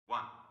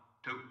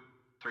2,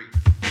 3.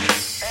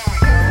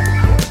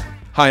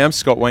 Hi, I'm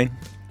Scott Wayne.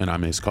 And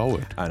I'm Ace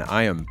Colwood. And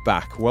I am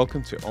back.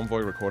 Welcome to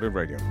Envoy Recorded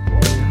Radio.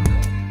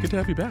 Good to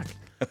have you back.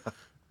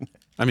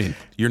 I mean,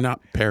 you're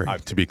not Perry,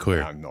 to be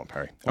clear. I'm not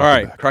Perry. All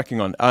right, back.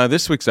 Cracking on.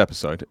 This week's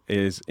episode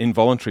is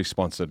involuntarily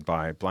sponsored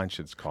by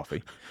Blanchard's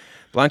Coffee.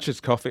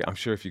 Blanchard's Coffee, I'm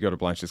sure if you go to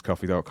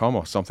blanchardscoffee.com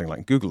or something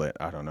like Google it,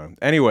 I don't know.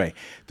 Anyway,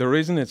 the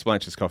reason it's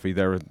Blanchard's Coffee,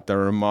 they're a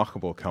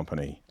remarkable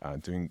company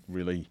doing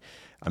really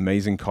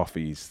amazing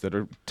coffees that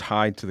are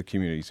tied to the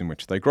communities in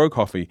which they grow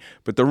coffee.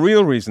 But the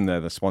real reason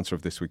they're the sponsor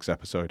of this week's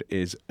episode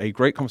is a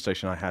great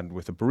conversation I had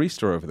with a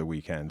barista over the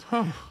weekend,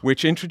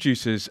 which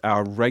introduces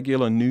our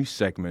regular news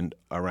segment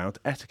around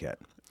etiquette.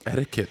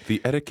 Etiquette,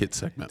 the etiquette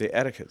segment. The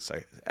etiquette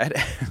segment.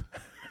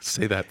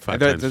 Say that 5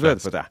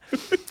 times fast.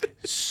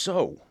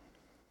 So,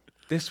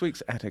 this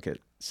week's etiquette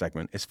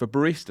segment is for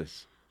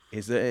baristas.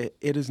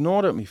 It has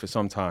gnawed at me for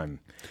some time.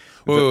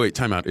 Wait,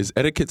 time out. Is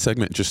etiquette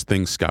segment just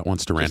things Scott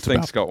wants to rant about?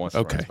 Things Scott wants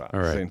to rant about. All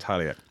right. That's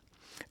entirely it.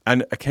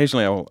 And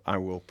occasionally I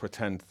will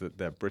pretend that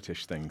they're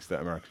British things that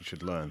Americans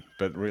should learn,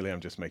 but really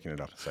I'm just making it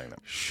up and saying that.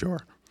 Sure.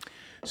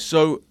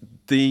 So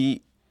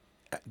the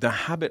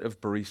habit of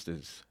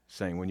baristas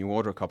saying when you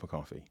order a cup of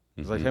coffee,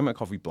 is I take my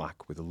coffee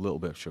black with a little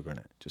bit of sugar in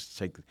it, just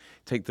take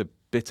the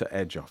bitter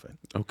edge off it.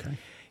 Okay.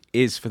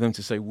 Is for them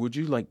to say, would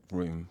you like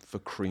room for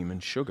cream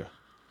and sugar?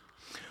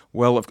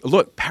 Well,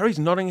 look, Perry's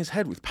nodding his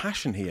head with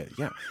passion here.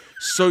 Yeah.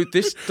 So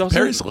this doesn't...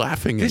 Perry's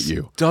laughing at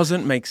you. This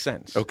doesn't make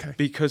sense. Okay.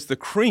 Because the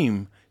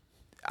cream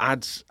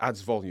adds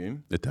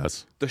volume. It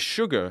does. The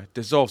sugar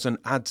dissolves and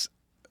adds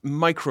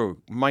micro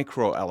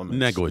elements.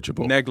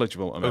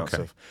 Negligible amounts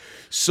of.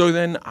 So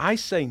then I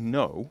say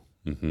no,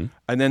 and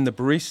then the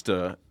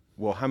barista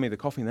will hand me the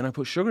coffee, and then I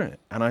put sugar in it.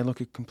 And I look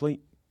a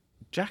complete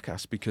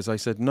jackass because I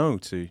said no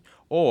to...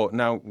 Or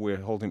now we're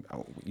holding...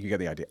 Oh, you get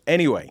the idea.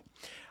 Anyway...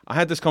 I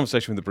had this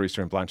conversation with the barista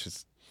in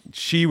Blanchard's.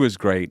 She was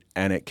great,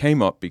 and it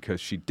came up because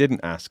she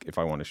didn't ask if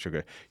I wanted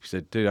sugar. She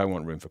said, "Did I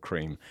want room for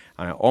cream?"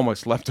 And I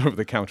almost leapt over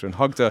the counter and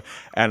hugged her.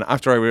 And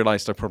after I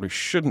realized I probably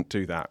shouldn't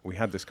do that, we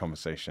had this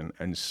conversation.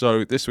 And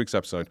so this week's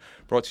episode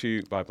brought to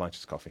you by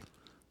Blanchard's Coffee.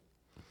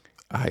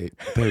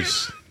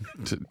 There's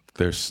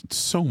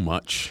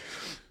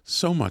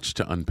so much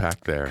to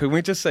unpack there. Can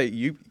we just say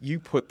you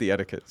put the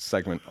etiquette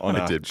segment on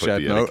our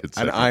shared note,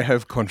 and I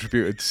have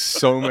contributed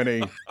so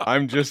many.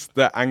 I'm just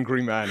the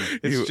angry man.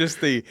 It's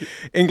just the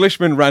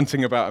Englishman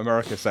ranting about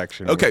America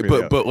section. Okay,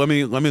 but let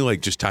me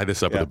like just tie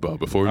this up with a bow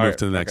before we move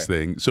to the next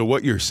thing. So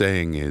what you're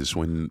saying is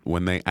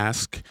when they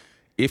ask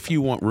if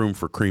you want room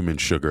for cream and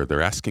sugar,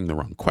 they're asking the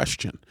wrong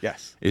question.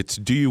 Yes. It's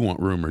do you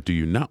want room or do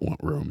you not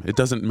want room? It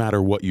doesn't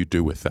matter what you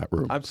do with that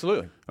room.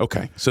 Absolutely.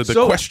 Okay. So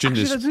the question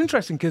is... That's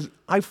interesting because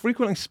I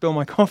frequently spill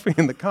my coffee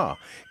in the car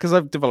because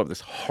I've developed this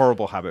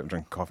horrible habit of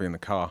drinking coffee in the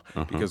car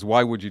because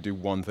why would you do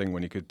one thing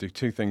when you could do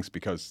two things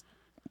because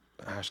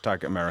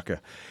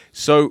 #America.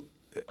 So,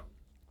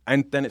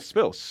 and then it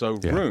spills. So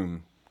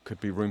room could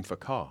be room for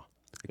car.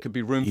 It could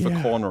be room for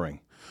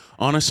cornering.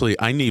 Honestly,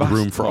 I need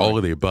room for all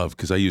of the above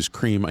because I use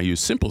cream. I use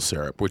simple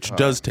syrup, which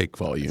does take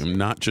volume,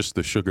 not just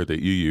the sugar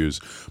that you use.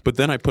 But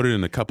then I put it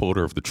in the cup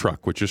holder of the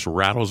truck, which just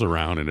rattles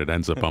around and it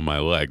ends up on my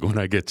leg when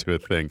I get to a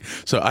thing.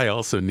 So I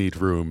also need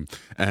room,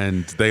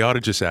 and they ought to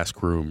just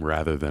ask room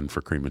rather than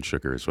for cream and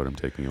sugar is what I'm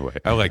taking away.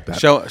 I like that.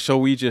 Shall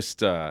we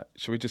just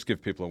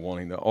give people a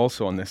warning that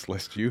also on this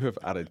list you have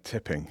added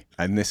tipping,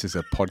 and this is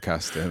a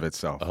podcast in of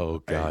itself. Oh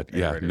God,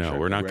 no,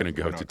 we're not going to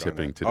go to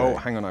tipping today. Oh,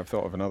 hang on, I've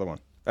thought of another one.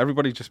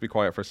 Everybody just be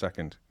quiet for a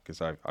second because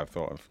I've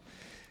thought of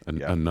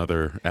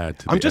another add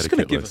to the I'm just going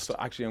to give list.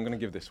 I'm going to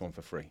give this one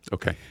for free.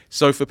 Okay.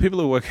 So for people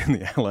who work in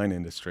the airline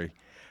industry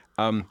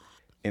in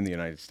the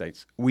United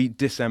States, we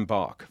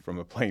disembark from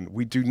a plane.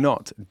 We do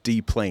not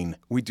deplane.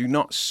 We do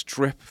not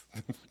strip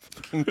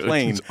the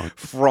plane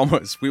from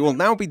us. We will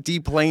now be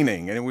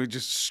deplaning, and we're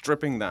just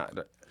stripping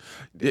that.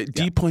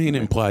 Deplane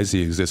implies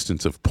the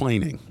existence of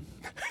planing.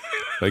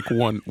 Like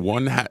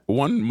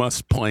one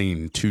must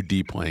plane to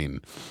deplane,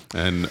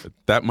 and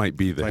that might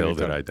be the hill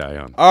that I die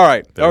on. All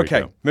right,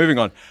 okay, moving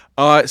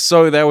on.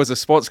 So there was a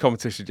sports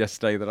competition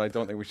yesterday that I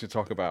don't think we should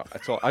talk about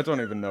at all. I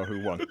don't even know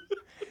who won.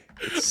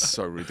 It's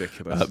so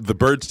ridiculous. The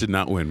Birds did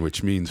not win,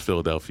 which means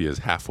Philadelphia is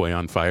halfway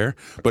on fire.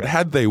 But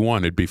had they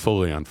won, it'd be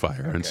fully on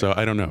fire. And so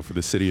I don't know, for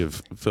the city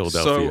of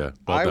Philadelphia.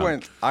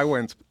 So I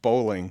went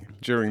bowling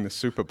during the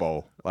Super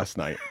Bowl last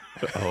night.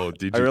 Oh,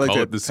 did you call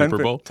it the Super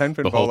Bowl?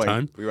 10-pin the bowling. Whole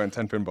time? We went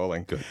 10-pin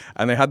bowling. Good.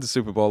 And they had the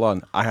Super Bowl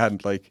on. I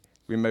had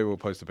maybe we'll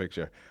post a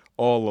picture.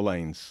 All the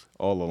lanes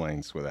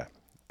were there.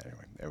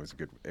 Anyway, it was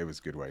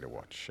a good way to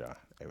watch.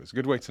 It was a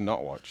good way to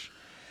not watch.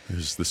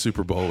 There's the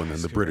Super Bowl and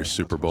then the British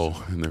Super Bowl,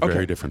 and they're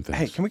very different things.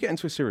 Hey, can we get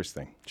into a serious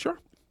thing? Sure.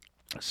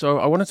 So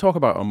I want to talk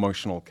about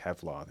emotional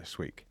Kevlar this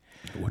week.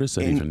 What does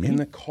that even mean? In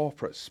the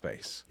corporate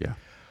space. Yeah.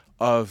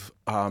 Of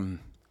I'm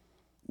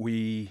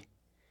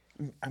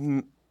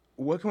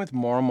working with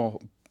more and more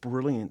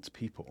brilliant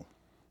people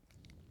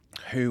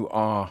who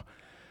are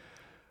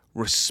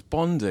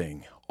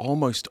responding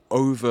almost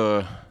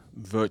over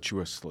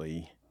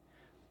virtuously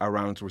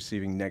around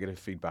receiving negative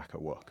feedback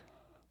at work.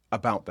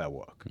 about their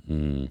work.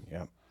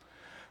 Yeah.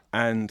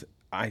 And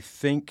I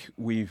think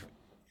we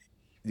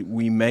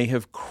may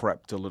have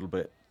crept a little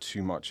bit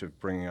too much of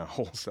bringing our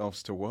whole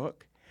selves to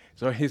work.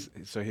 So here's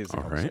the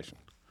conversation.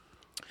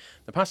 Right.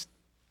 The past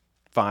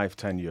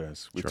 5-10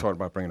 years, we've talked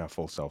about bringing our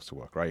full selves to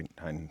work, right?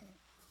 And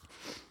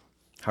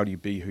how do you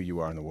be who you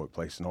are in the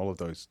workplace and all of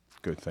those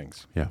good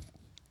things. Yeah.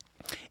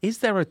 Is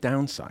there a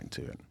downside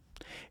to it?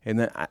 In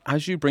that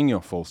as you bring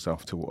your full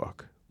self to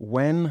work,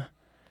 when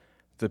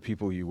the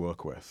people you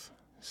work with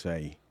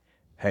say,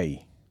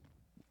 hey,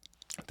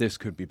 this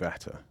could be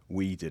better,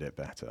 we did it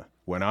better,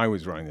 when I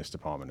was running this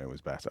department it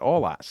was better,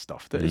 all that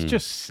stuff that is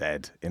just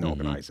said in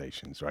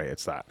organizations, right?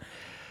 It's that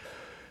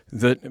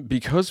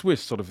because we're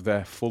sort of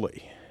there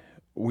fully,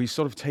 we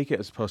sort of take it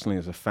as personally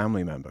as a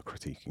family member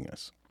critiquing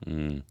us.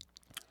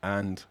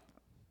 And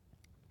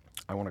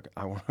I want to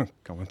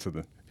go into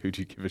the who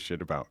do you give a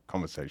shit about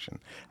conversation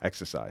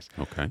exercise.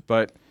 Okay.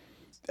 But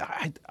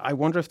I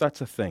wonder if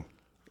that's a thing,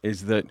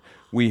 is that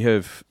we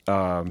have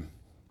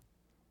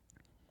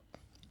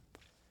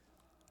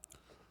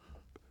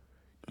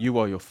you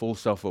are your full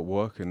self at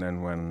work, and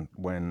then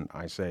when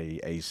I say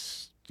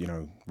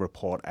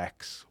report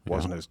X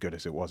wasn't as good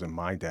as it was in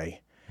my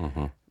day,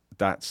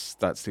 that's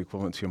the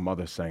equivalent to your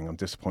mother saying, I'm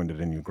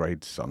disappointed in your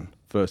grades, son,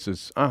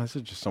 versus, this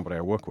is just somebody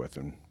I work with,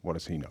 and what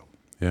does he know?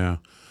 Yeah.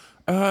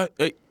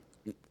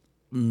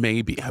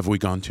 Maybe. Have we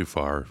gone too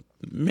far?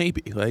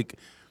 Maybe. Like,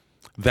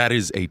 that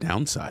is a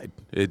downside.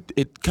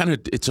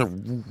 It's a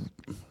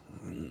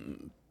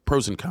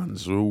pros and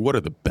cons. What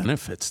are the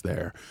benefits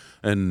there?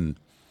 And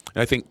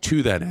I think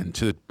to that end,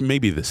 to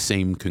maybe the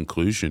same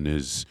conclusion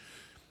is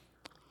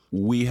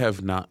we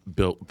have not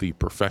built the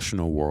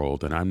professional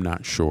world, and I'm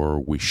not sure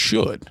we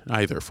should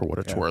either, for what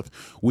it's worth.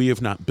 We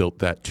have not built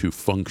that to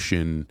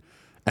function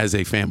as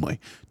a family.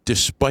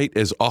 Despite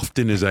as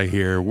often as I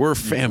hear we're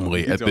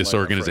family at this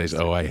organization.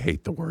 Oh, I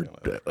hate the word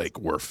like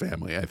we're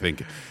family. I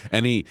think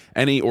any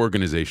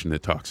organization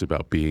that talks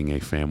about being a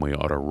family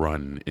ought to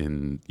run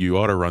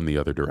the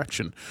other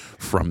direction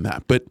from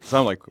that. But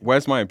sound like,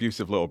 where's my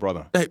abusive little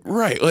brother?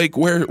 Right. Like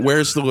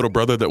where's the little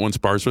brother that went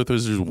spars with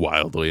us is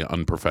wildly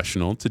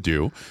unprofessional to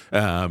do.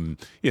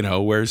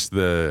 Where's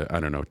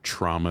the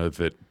trauma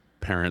that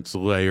parents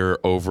layer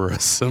over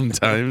us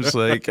sometimes.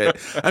 Like,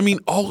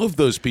 all of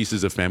those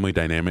pieces of family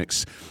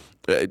dynamics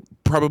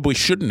probably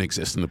shouldn't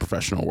exist in the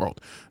professional world.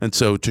 And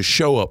so to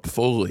show up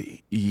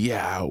fully,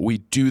 we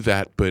do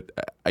that, but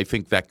I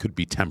think that could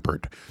be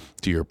tempered,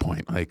 to your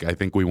point. Like, I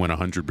think we went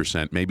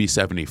 100%, maybe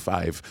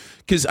 75%,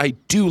 because I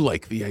do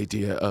like the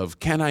idea of,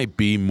 can I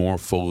be more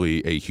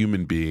fully a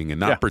human being and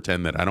not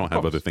pretend that I don't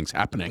have other things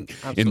happening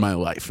in my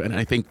life? And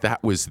I think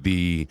that was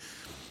the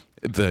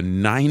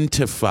 9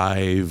 to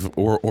 5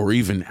 or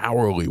even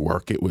hourly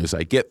work. It was,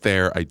 I get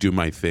there, I do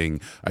my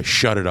thing, I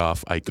shut it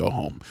off, I go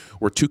home.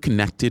 We're too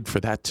connected for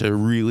that to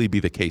really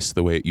be the case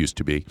the way it used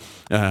to be.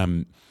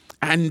 And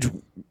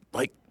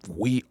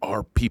we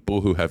are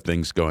people who have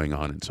things going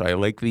on. And so I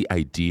like the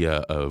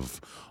idea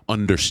of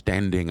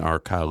understanding our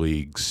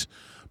colleagues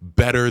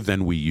better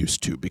than we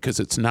used to, because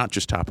it's not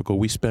just topical.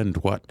 We spend,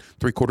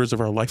 3/4 of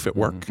our life at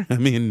work?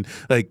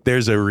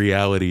 There's a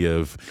reality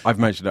of... I've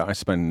measured it. I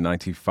spend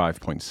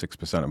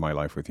 95.6% of my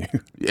life with you.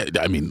 Yeah,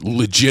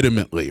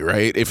 legitimately,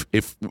 right?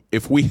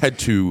 If we had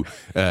to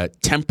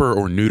temper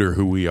or neuter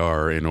who we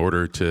are in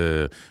order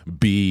to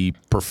be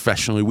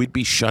professionally, we'd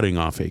be shutting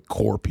off a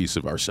core piece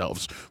of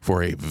ourselves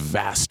for a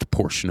vast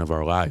portion of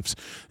our lives.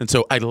 And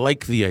so I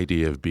like the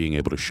idea of being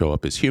able to show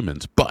up as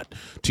humans. But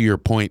to your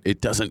point,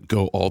 it doesn't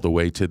go all the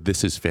way to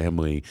this is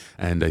family,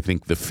 and I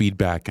think the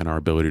feedback and our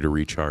ability to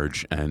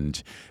recharge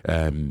and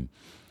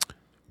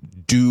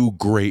do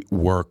great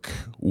work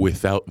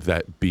without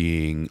that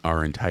being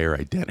our entire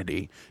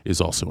identity is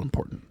also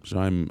important.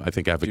 So I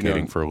think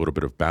advocating for a little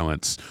bit of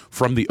balance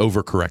from the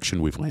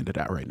overcorrection we've landed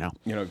at right now.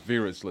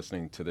 Vera's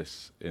listening to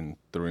this in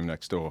the room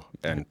next door,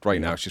 and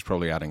right now she's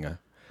probably adding a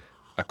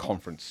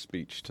conference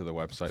speech to the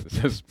website that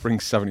says, bring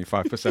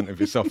 75% of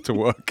yourself to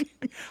work.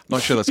 I'm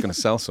not sure that's going to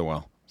sell so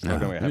well. It's not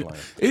going to be a headline.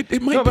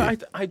 It might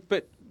be.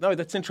 But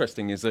that's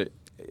interesting, is that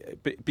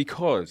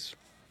because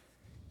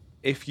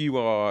if you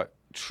are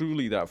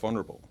truly that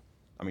vulnerable,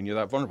 you're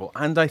that vulnerable.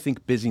 And I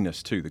think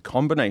busyness too, the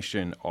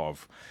combination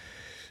of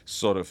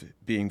sort of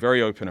being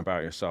very open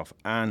about yourself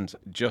and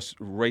just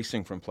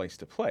racing from place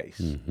to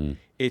place,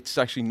 it's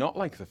actually not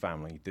like the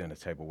family dinner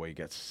table where you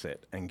get to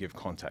sit and give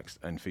context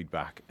and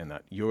feedback, and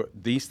that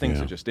these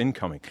things are just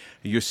incoming.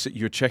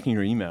 You're checking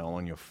your email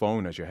on your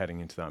phone as you're heading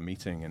into that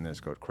meeting, and there's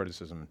got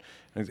criticism.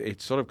 And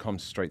it sort of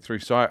comes straight through.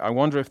 So I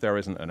wonder if there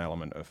isn't an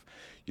element of,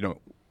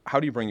 how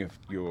do you bring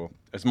your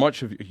as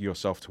much of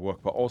yourself to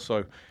work, but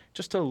also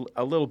just a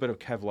little bit of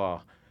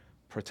Kevlar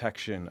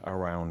protection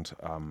around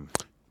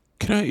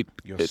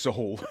your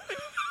soul.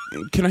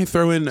 Can I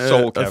throw in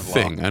a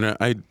thing? And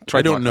I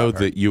don't know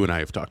that you and I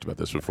have talked about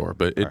this before,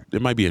 but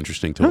it might be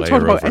interesting to layer over. I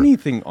don't talk about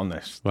anything on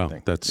this.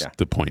 Well, that's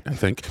the point, I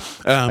think.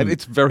 And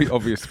it's very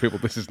obvious to people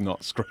this is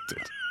not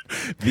scripted.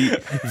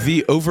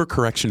 The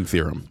overcorrection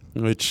theorem,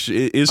 which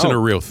isn't a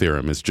real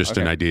theorem, it's just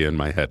an idea in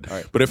my head.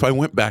 Right. But if I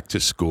went back to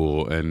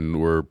school and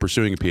were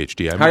pursuing a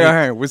PhD, Hang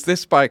on. Was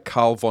this by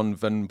Carl von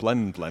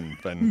Blen?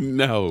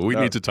 No, we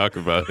need to talk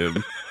about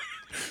him.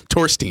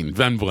 Torstein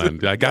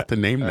Venblend. I got the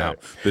name now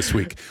this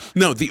week.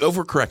 No, the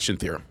overcorrection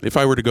theorem. If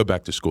I were to go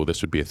back to school,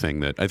 this would be a thing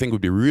that I think would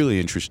be really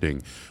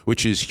interesting,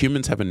 which is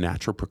humans have a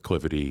natural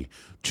proclivity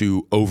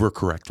to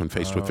overcorrect when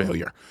faced with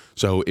failure.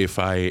 So if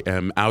I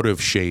am out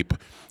of shape,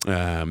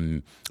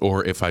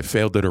 or if I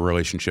failed at a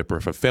relationship, or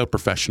if I failed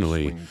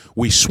professionally,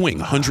 we swing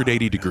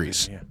 180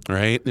 degrees,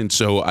 right? And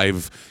so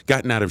I've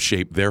gotten out of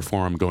shape,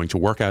 therefore I'm going to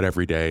work out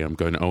every day, I'm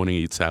going to only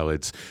eat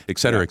salads, et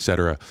cetera, et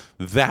cetera.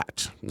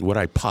 That, what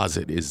I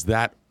posit is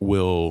that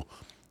will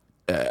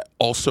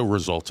also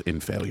result in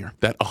failure,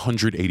 that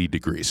 180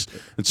 degrees.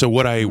 And so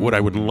what I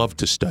would love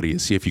to study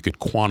is see if you could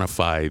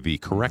quantify the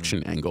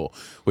correction angle,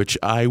 which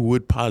I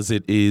would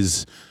posit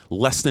is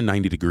less than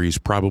 90 degrees,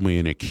 probably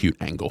an acute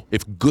angle.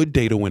 If good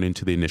data went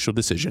into the initial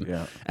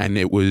decision and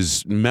it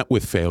was met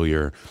with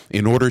failure,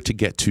 in order to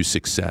get to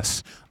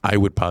success, I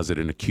would posit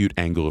an acute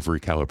angle of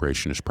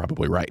recalibration is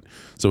probably right.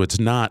 So it's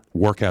not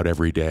work out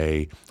every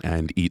day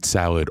and eat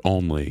salad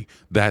only.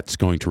 That's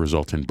going to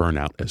result in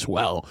burnout as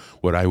well.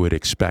 What I would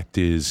expect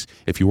is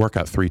if you work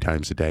out 3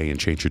 times a day and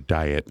change your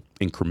diet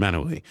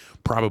incrementally,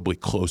 probably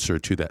closer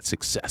to that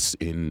success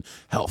in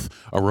health.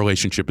 A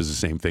relationship is the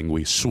same thing.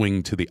 We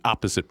swing to the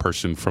opposite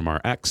person from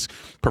our ex.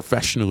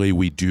 Professionally,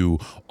 we do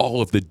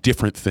all of the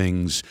different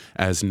things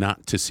as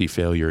not to see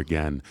failure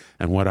again.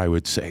 And what I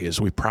would say is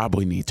we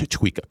probably need to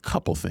tweak a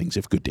couple things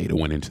if good data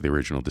went into the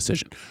original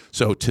decision.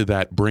 So to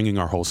that bringing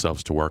our whole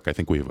selves to work, I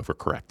think we've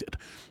overcorrected.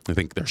 I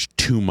think there's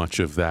too much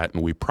of that,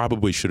 and we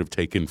probably should have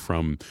taken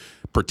from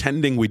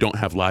pretending we don't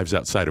have lives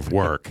outside of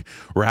work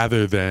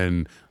rather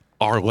than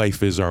our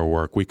life is our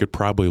work. We could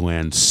probably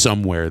land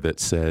somewhere that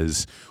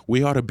says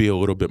we ought to be a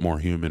little bit more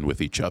human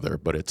with each other,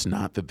 but it's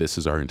not that this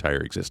is our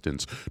entire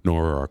existence,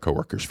 nor our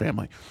coworkers'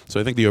 family. So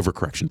I think the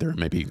overcorrection theorem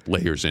maybe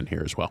layers in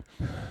here as well.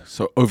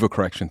 So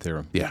overcorrection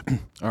theorem. Yeah.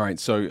 All right.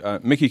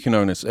 So Mickey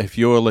Quinones, if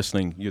you're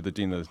listening, you're the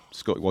Dean of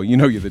School. Well, you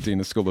know you're the Dean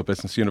of School of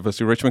Business,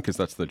 University of Richmond, because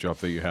that's the job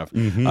that you have.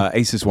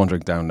 Ace is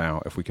wandering down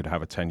now if we could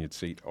have a tenured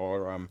seat.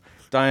 Or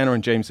Diana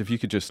and James, if you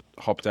could just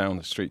hop down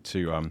the street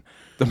to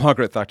the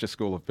Margaret Thatcher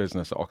School of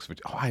Business at Oxford.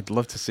 Oh, I'd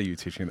love to see you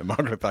teaching the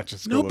Margaret Thatcher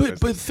School of Business.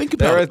 But think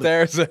about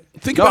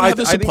how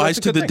this applies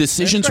to the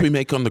decisions we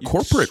make on the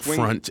corporate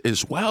front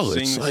as well.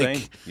 It's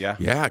like,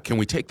 can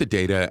we take the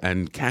data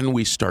and can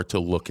we start to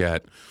look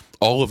at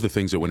all of the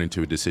things that went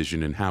into a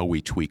decision and how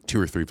we tweak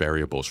 2 or 3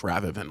 variables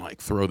rather than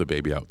like throw the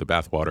baby out with the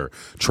bathwater,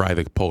 try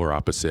the polar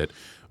opposite,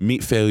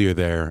 meet failure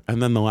there.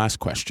 And then the last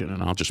question,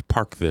 and I'll just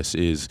park this,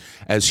 is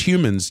as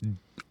humans,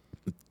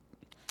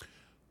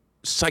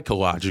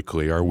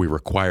 psychologically, are we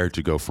required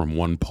to go from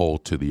one pole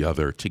to the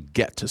other to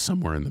get to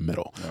somewhere in the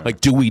middle? Right.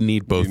 Like, do we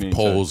need both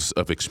poles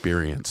of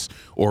experience,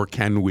 or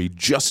can we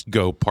just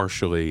go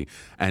partially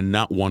and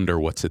not wonder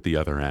what's at the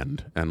other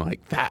end? And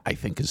like that, I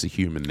think, is a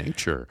human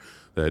nature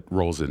that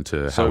rolls into how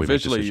we make decisions. So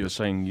visually, you're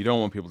saying you don't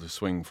want people to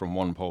swing from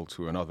one pole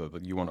to another,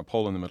 that you want a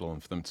pole in the middle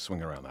and for them to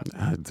swing around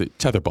that. The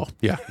tetherball.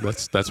 Yeah,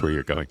 that's where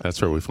you're going.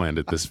 That's where we've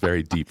landed this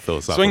very deep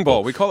philosophical swing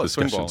ball. We call it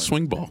discussion.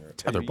 swing ball. Swing ball.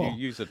 Tetherball.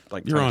 You use it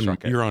like you're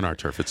on our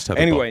turf. It's tetherball.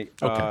 Anyway,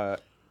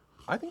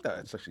 I think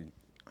that's actually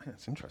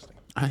that's interesting.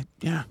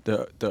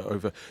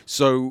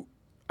 So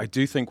I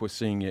do think we're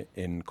seeing it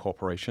in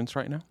corporations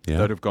right now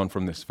that have gone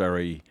from this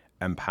very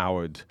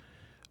empowered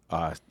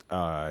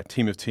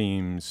team of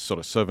teams, sort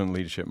of servant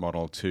leadership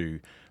model to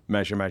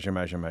measure.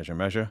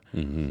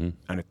 And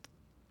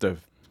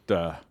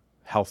the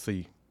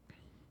healthy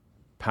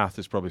path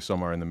is probably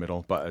somewhere in the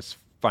middle. But as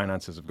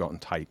finances have gotten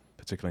tight,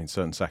 particularly in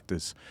certain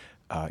sectors,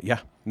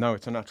 it's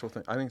a natural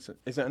thing. I think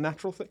is it a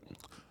natural thing?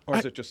 Or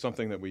is it just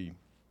something that we...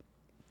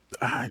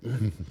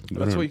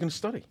 That's what you can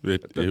study.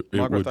 It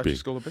would be.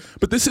 School of Business.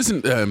 But this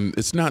isn't.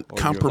 It's not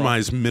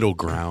compromise middle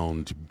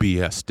ground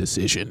BS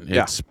decision.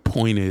 It's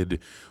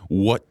pointed.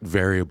 What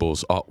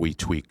variables ought we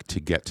tweak to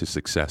get to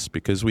success?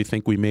 Because we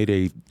think we made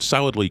a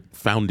solidly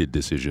founded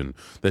decision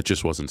that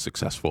just wasn't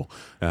successful.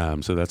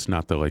 So that's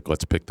not the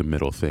let's pick the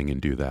middle thing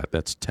and do that.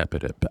 That's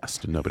tepid at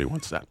best, and nobody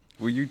wants that.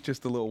 Were you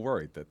just a little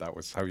worried that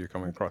was how you're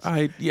coming across?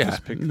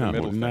 Just pick the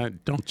middle thing.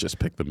 Don't just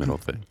pick the middle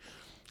thing.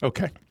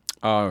 Okay.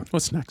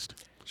 What's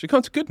next? Should we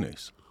come to good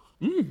news?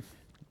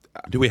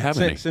 Do we have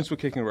any? Since we're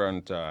kicking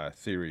around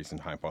theories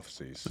and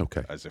hypotheses,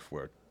 as if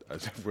we're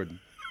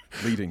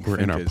leading We're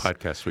thinkers, in our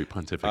podcast suite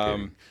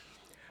pontificating.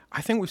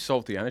 I think we've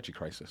solved the energy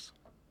crisis.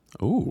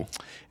 Ooh.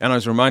 And I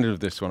was reminded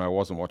of this when I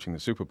wasn't watching the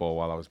Super Bowl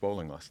while I was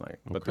bowling last night,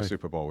 but the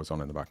Super Bowl was on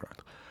in the background.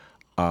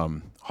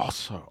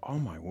 Also, oh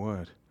my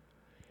word,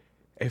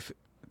 if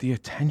the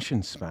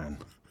attention span,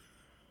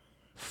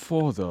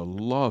 for the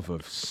love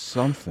of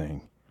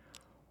something...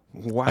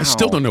 Wow. I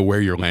still don't know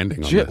where you're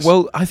landing on this.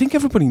 Well, I think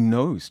everybody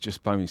knows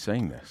just by me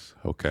saying this.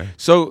 Okay.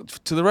 So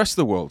to the rest of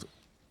the world,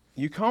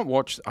 you can't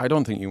watch, I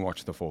don't think you can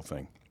watch the full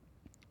thing.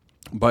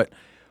 But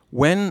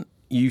when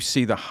you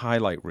see the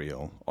highlight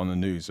reel on the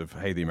news of,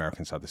 hey, the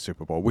Americans had the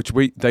Super Bowl, which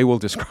they will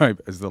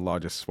describe as the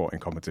largest sporting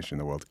competition in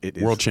the world. It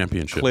is World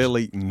Championships.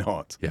 Clearly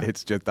not. Yeah.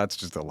 That's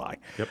just a lie.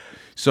 Yep.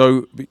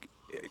 So,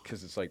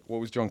 because it's like, what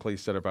was John Cleese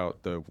said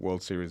about the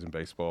World Series in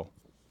baseball?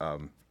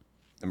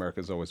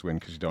 Americans always win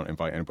because you don't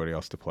invite anybody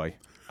else to play.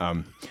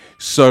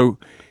 So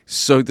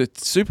the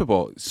Super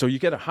Bowl, so you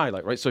get a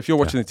highlight, right? So if you're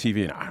watching the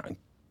TV in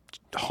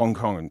Hong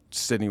Kong and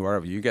Sydney,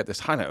 wherever, you get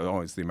this highlight. Oh,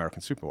 it's the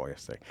American Super Bowl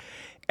yesterday.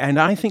 And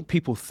I think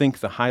people think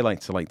the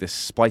highlights are like this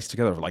spliced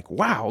together of like,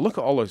 wow, look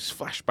at all those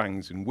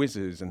flashbangs and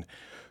whizzes.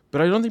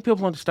 But I don't think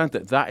people understand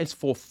that is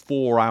for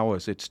 4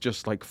 hours. It's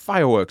just like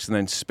fireworks and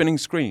then spinning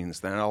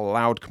screens, then a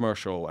loud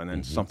commercial and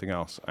then something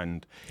else.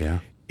 And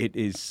it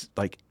is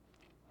like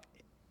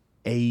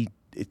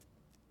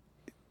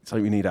it's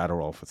like we need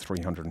Adderall for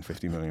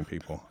 350 million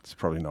people. It's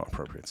probably not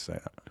appropriate to say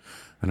that.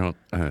 I don't.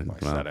 I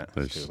said it.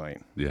 It's too late.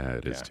 Yeah,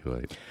 it is too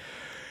late.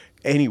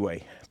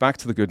 Anyway, back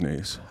to the good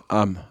news.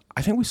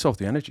 I think we solved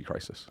the energy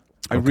crisis.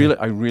 I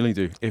really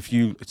do.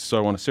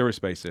 So on a serious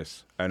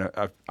basis, and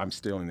I'm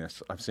stealing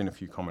this. I've seen a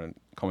few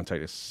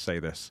commentators say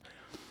this,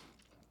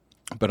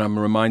 but I'm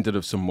reminded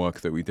of some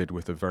work that we did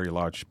with a very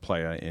large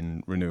player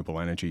in renewable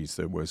energies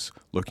that was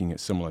looking at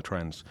similar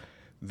trends.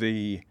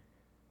 The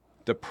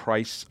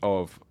price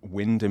of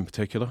wind in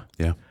particular,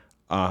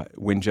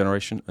 wind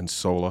generation and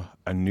solar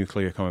and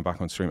nuclear coming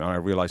back on stream. And I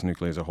realize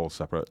nuclear is a whole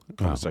separate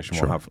conversation.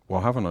 Sure. We'll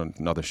have on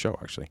another show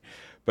actually,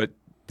 but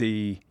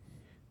the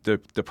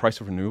price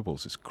of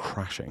renewables is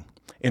crashing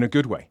in a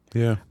good way.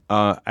 Yeah.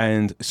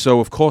 And so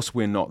of course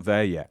we're not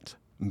there yet.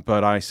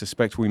 But I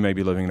suspect we may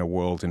be living in a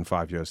world in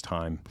 5 years'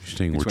 time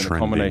between the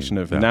combination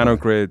of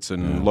nanogrids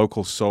and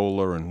local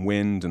solar and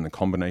wind and the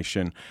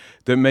combination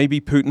that may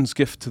be Putin's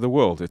gift to the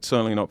world. It's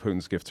certainly not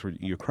Putin's gift to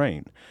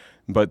Ukraine,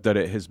 but that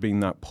it has been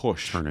that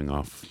push. Turning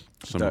off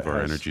some of our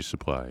energy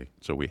supply.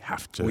 So we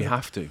have to. We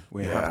have to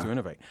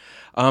innovate.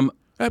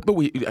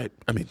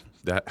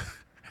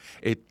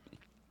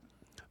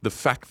 The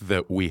fact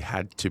that we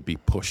had to be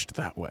pushed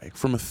that way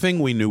from a thing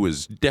we knew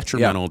was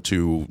detrimental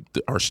to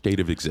our state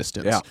of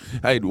existence.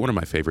 Yeah. One of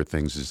my favorite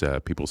things is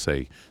people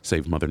say,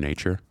 save Mother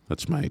Nature.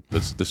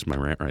 This is my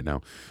rant right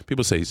now.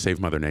 People say, save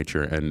Mother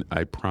Nature, and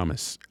I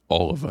promise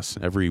all of us,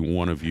 every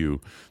one of you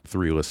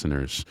 3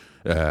 listeners,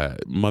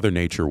 Mother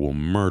Nature will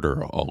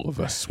murder all of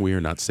us. We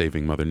are not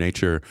saving Mother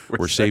Nature.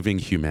 We're saving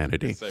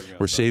humanity.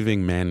 We're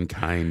saving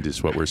mankind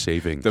is what we're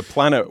saving. The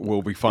planet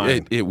will be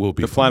fine. It will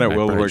be fine. The planet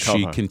will recover.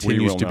 She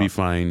continues to be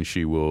fine.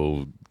 She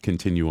will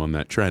continue on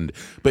that trend.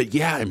 But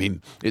yeah, I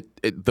mean,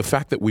 the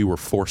fact that we were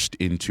forced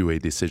into a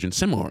decision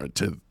similar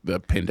to the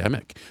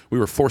pandemic, we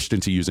were forced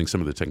into using some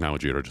of the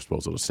technology at our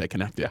disposal to stay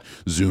connected.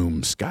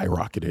 Zoom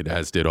skyrocketed,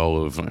 as did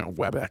all of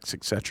WebEx,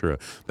 etc.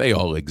 They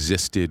all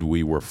existed.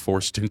 We were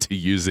forced into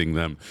using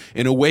them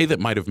in a way that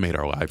might have made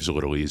our lives a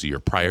little easier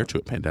prior to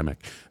a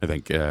pandemic. I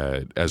think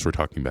as we're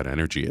talking about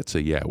energy, it's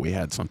we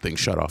had something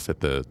shut off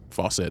at the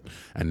faucet,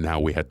 and now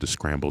we had to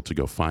scramble to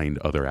go find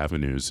other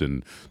avenues,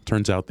 and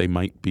turns out they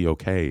might be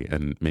okay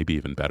and maybe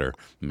even better,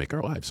 make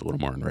our lives a little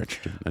more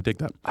enriched. And I dig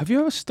that. Have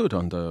you ever stood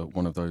under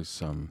one of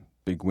those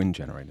big wind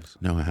generators?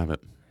 No, I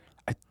haven't.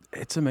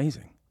 It's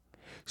amazing.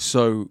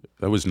 So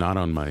that was not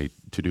on my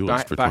to-do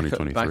list for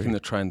 2023. Back in the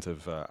trend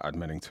of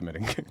admitting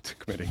to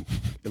committing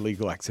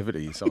illegal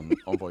activities on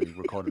Envoy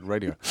recorded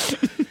radio.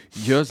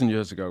 Years and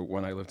years ago,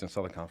 when I lived in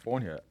Southern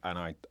California,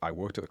 and I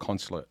worked at the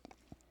consulate,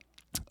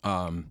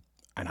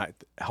 and I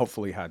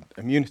helpfully had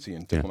immunity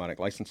and diplomatic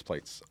license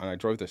plates. And I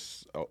drove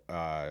this.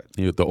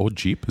 The old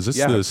Jeep? Is this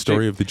the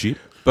story of the Jeep?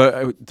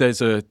 But there's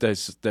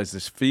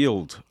this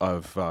field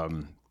of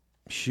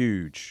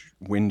huge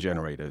wind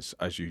generators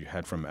as you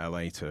head from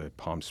LA to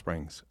Palm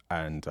Springs.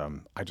 And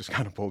I just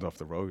kind of pulled off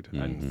the road,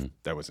 and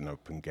there was an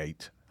open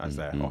gate, as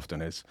there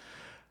often is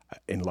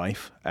in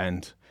life,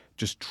 and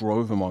just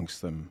drove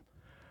amongst them,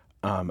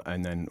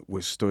 and then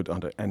was stood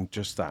under, and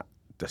just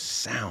the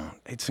sound,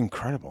 it's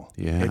incredible.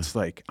 Yeah. It's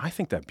like, I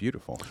think they're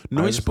beautiful.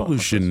 Noise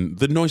pollution,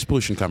 the noise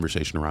pollution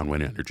conversation around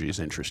wind energy is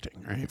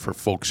interesting, right? For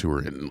folks who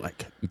are in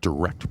like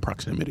direct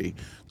proximity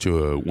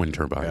to a wind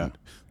turbine,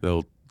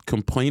 they'll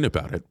complain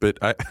about it. But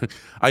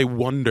I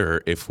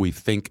wonder if we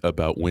think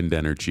about wind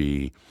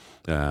energy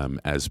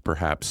as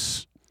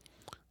perhaps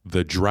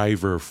the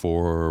driver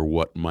for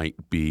what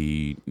might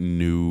be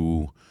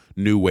new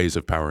ways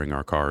of powering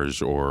our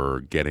cars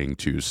or getting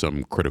to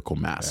some critical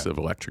mass of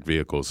electric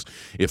vehicles,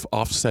 if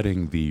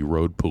offsetting the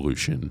road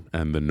pollution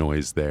and the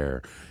noise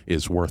there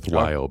is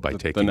worthwhile by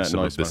taking some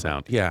of the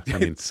sound. Yeah, I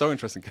mean, it's so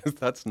interesting because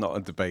that's not a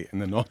debate in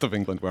the north of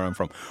England where I'm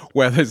from,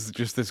 where there's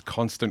just this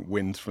constant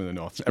wind from the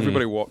north.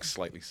 Everybody walks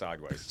slightly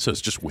sideways. So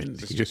it's just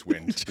wind. It's just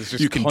wind. Just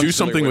you can do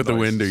something with the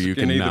wind or you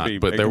cannot,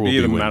 but there will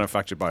be wind.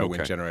 Manufactured by a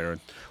wind generator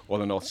or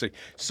the North Sea.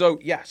 So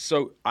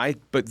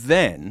but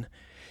then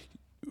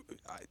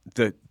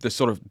the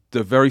sort of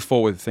the very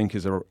forward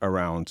thinkers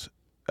around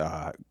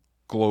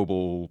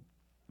global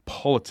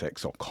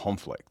politics or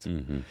conflict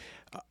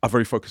are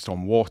very focused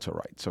on water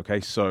rights.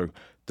 Okay, so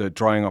the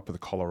drying up of the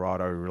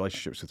Colorado,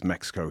 relationships with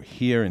Mexico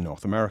here in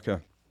North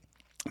America,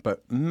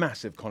 but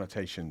massive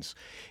connotations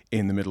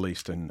in the Middle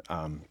East and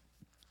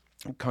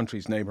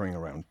countries neighboring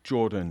around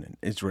Jordan and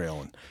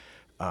Israel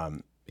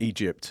and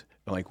Egypt.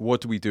 Like, what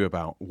do we do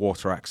about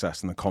water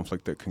access and the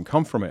conflict that can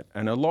come from it?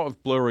 And a lot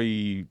of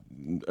blurry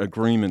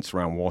agreements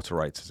around water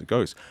rights as it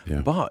goes.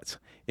 Yeah. But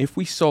if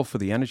we solve for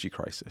the energy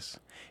crisis,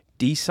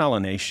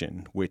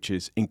 desalination, which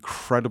is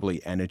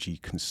incredibly energy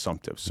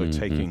consumptive, so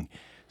taking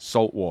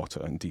salt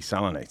water and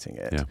desalinating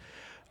it,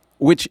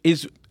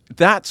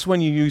 that's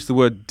when you use the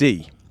word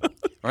de,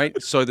 right?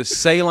 So the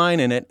saline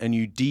in it and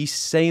you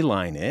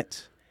desaline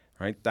it,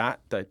 right?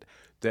 That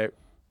they're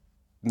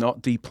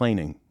not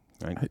DePlaning.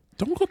 Right.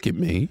 Don't look at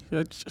me.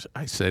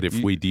 I said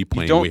if we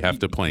deplane, we have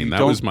to plane.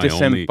 That was my only...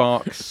 Don't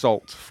disembark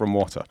salt from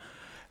water.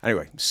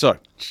 Anyway, so,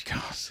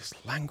 gosh, this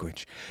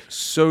language.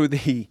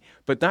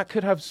 But that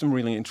could have some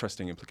really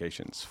interesting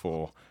implications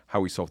for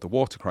how we solve the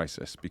water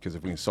crisis, because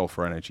if we can solve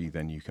for energy,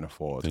 then you can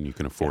afford...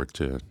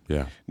 to,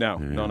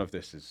 Now, all of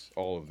this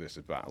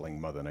is battling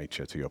Mother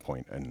Nature, to your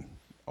point, and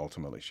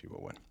ultimately she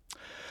will win.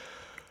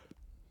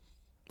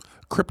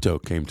 Crypto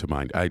came to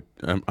mind.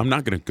 I'm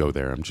not going to go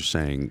there. I'm just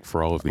saying,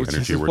 for all of the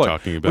energy we're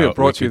talking about, we are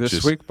brought to you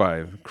this week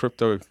by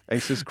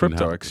Aces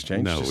Crypto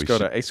Exchange. Just go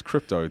to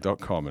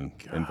acecrypto.com and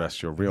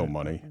invest your real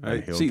money.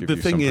 And he'll give the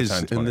you thing some is,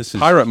 pretend and money. this is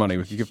pirate money.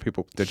 We can give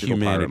people digital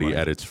humanity pirate money.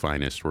 at its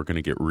finest. We're going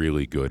to get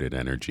really good at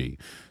energy,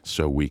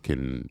 so we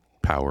can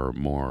power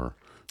more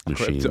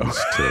machines to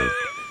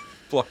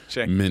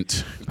blockchain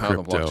mint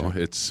crypto.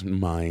 It's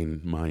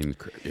mine.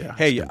 Yeah.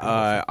 Hey,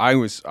 I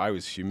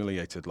was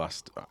humiliated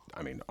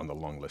on the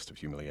long list of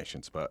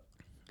humiliations, but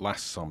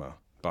last summer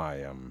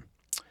by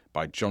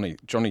Johnny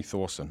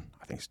Thorson.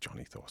 I think it's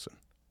Johnny Thorson,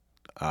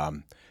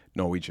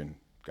 Norwegian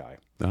guy.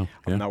 Oh, yeah.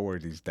 I'm now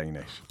worried he's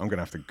Danish. I'm going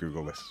to have to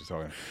Google this.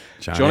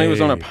 Johnny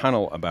was on a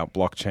panel about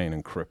blockchain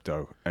and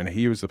crypto, and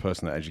he was the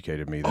person that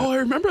educated me. I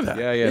remember that.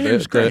 Yeah. It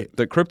was great.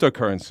 The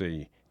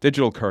cryptocurrency,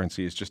 digital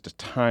currency, is just a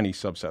tiny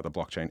subset of the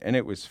blockchain, and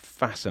it was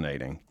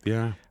fascinating.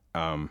 Yeah.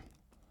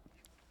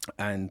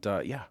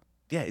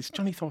 It's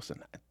Johnny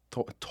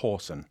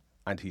Thorson,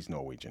 and he's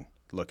Norwegian.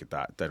 Look at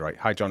that. They're right.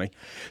 Hi, Johnny.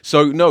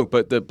 So no,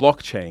 but the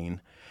blockchain,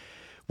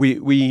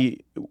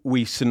 we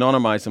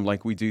synonymize them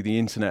like we do the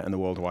internet and the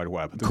World Wide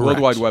Web. The World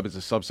Wide Web is a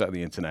subset of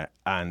the internet,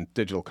 and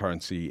digital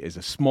currency is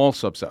a small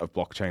subset of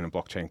blockchain, and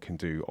blockchain can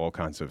do all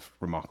kinds of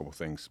remarkable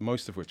things,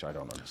 most of which I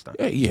don't understand.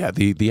 Yeah,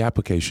 the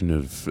application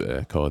of,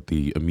 call it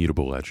the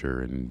immutable ledger,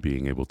 and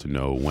being able to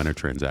know when a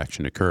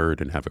transaction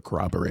occurred and have it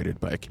corroborated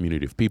by a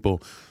community of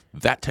people,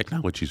 that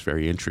technology is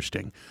very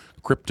interesting.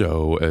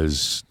 Crypto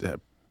as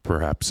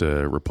perhaps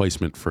a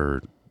replacement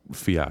for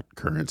fiat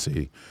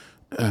currency,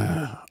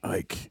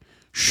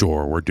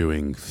 sure, we're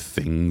doing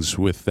things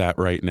with that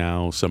right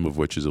now, some of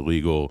which is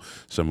illegal,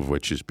 some of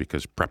which is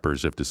because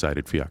preppers have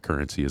decided fiat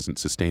currency isn't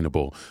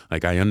sustainable.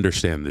 I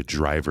understand the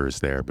drivers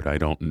there, but I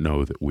don't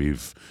know that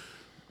we've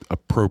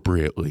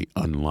appropriately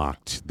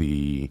unlocked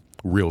the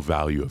real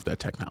value of that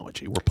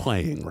technology. We're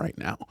playing right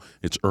now.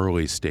 It's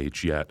early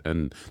stage yet,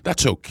 and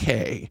that's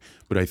okay.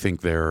 But I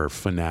think there are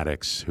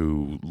fanatics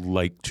who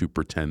like to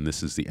pretend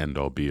this is the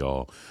end-all,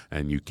 be-all,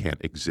 and you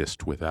can't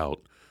exist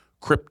without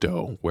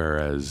crypto,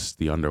 whereas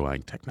the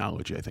underlying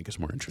technology, I think, is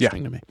more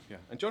interesting to me. Yeah,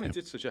 and Johnny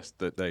did suggest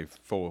that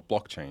for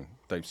blockchain,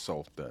 they've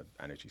solved the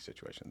energy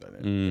situation.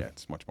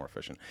 It's much more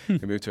efficient.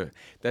 They move to it.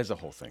 There's a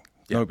whole thing.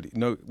 Yeah.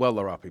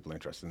 There are people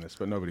interested in this,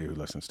 but nobody who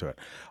listens to it.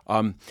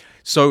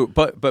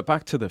 But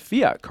back to the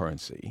fiat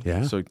currency.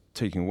 Yeah. So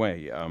taking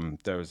away,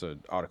 there was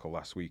an article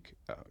last week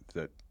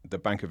that the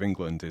Bank of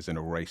England is in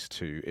a race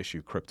to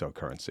issue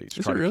cryptocurrency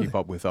to try to keep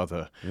up with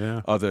other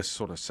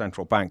sort of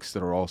central banks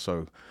that are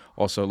also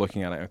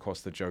looking at it. And of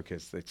course, the joke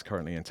is it's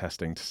currently in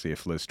testing to see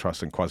if Liz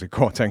Truss and Kwasi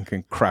Kwarteng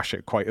can crash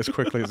it quite as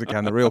quickly as they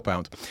can the real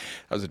pound.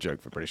 That was a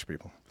joke for British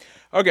people.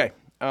 Okay.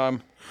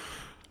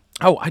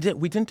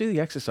 We didn't do the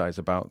exercise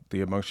about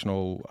the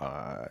emotional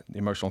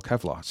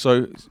Kevlar.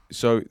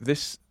 So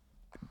this.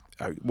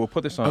 We'll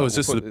put this on. Is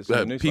this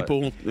the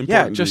people?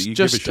 Yeah,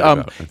 just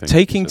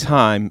taking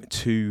time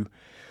to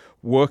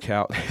work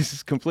out. This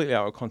is completely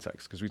out of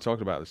context because we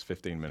talked about this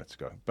 15 minutes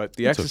ago. But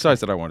the exercise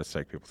that I wanted to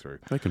take people through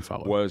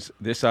was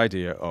this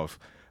idea of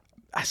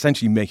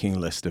essentially making a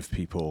list of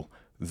people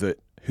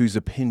whose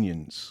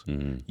opinions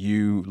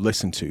you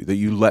listen to, that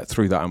you let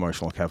through that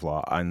emotional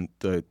Kevlar, and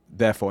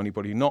therefore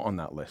anybody not on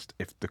that list,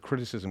 if the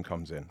criticism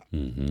comes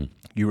in,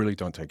 you really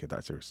don't take it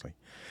that seriously.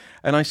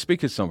 And I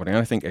speak as somebody, and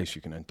I think, Ace,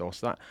 you can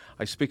endorse that.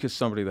 I speak as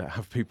somebody that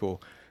have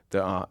people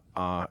that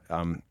are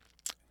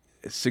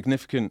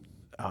significant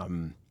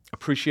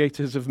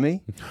appreciators of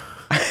me.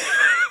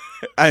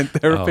 And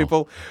there are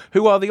people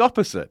who are the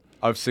opposite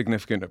of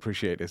significant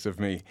appreciators of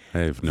me. I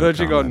have no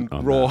verging on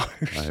raw,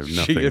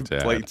 sheer,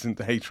 blatant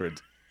hatred.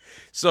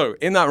 So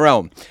in that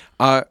realm,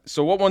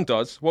 so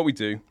what we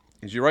do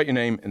is you write your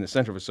name in the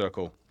center of a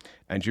circle,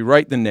 and you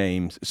write the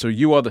names. So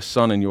you are the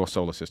sun in your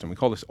solar system. We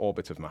call this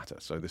orbit of matter.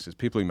 So this is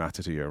people who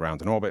matter to you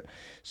around an orbit.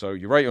 So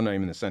you write your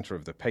name in the center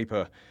of the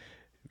paper,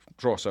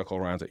 draw a circle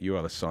around it. You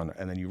are the sun.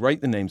 And then you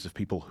write the names of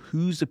people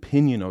whose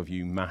opinion of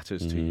you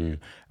matters to you.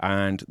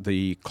 And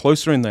the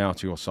closer in they are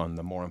to your sun,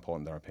 the more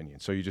important their opinion.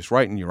 So you just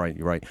write and you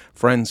write.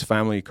 Friends,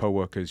 family,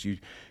 co-workers.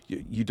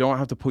 You don't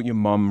have to put your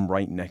mum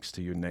right next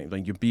to your name.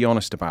 Like, you be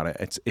honest about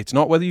it. It's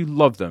not whether you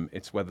love them.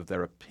 It's whether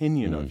their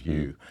opinion of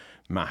you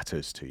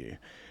matters to you.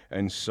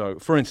 And so,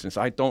 for instance,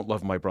 I don't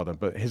love my brother,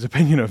 but his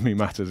opinion of me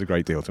matters a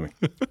great deal to me.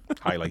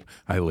 Highly.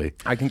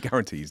 I can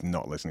guarantee he's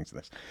not listening to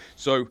this.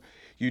 So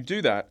you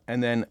do that,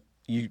 and then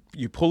you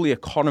pull the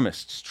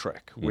economist's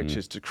trick, which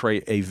is to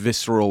create a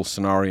visceral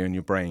scenario in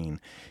your brain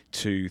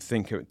to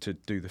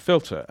do the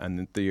filter.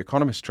 And the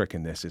economist's trick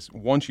in this is,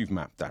 once you've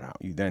mapped that out,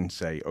 you then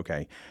say,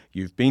 okay,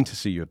 you've been to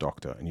see your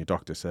doctor, and your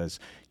doctor says,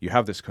 you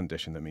have this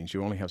condition that means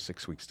you only have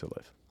 6 weeks to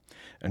live.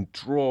 And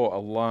draw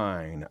a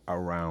line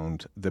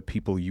around the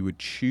people you would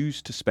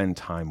choose to spend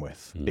time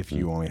with if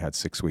you only had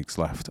 6 weeks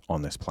left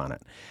on this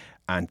planet.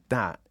 And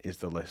that is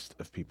the list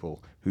of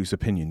people whose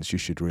opinions you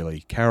should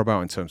really care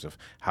about in terms of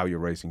how you're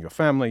raising your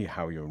family,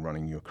 how you're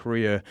running your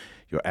career,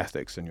 your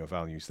ethics and your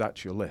values.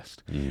 That's your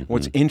list.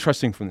 What's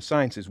interesting from the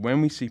science is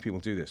when we see people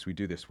do this, we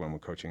do this when we're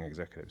coaching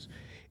executives,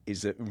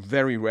 is that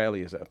very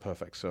rarely is it a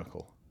perfect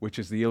circle, which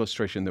is the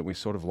illustration that we're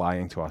sort of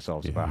lying to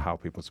ourselves about how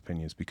people's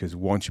opinions, because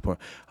once you put,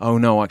 oh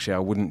no, actually I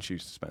wouldn't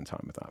choose to spend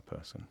time with that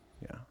person.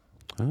 Yeah.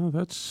 Oh,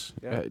 that's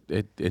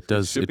it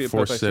does it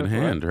forces it in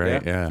hand,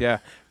 right? Yeah.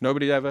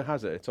 Nobody ever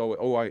has it. It's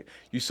always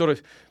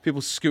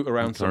people scoot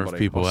around somebody,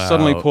 people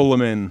suddenly pull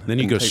them in. Then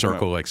you go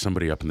circle like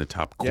somebody up in the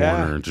top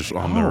corner and just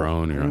on their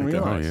own.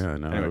 You're like,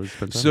 anyway,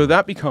 so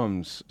that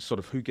becomes sort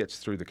of who gets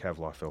through the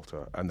Kevlar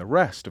filter, and the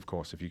rest, of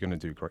course, if you're going to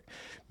do great,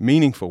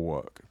 meaningful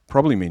work,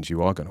 probably means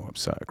you are going to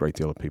upset a great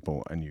deal of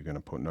people, and you're going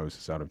to put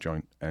noses out of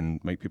joint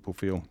and make people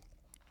feel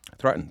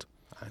threatened.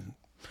 And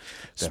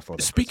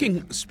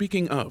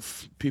Speaking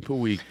of people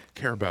we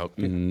care about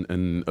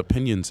and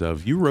opinions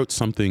of, you wrote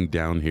something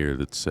down here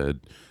that said,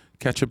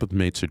 "Catch up with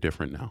mates are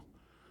different now."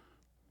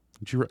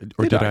 Did you?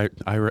 Or did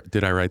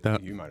I write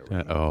that? You might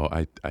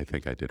have. I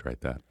think I did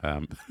write that.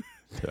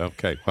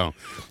 Okay, well,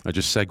 I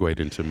just segued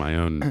into my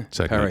own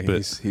segment.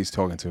 Harry, he's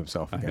talking to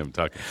himself again. I am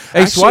talking.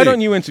 Ace, why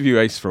don't you interview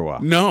Ace for a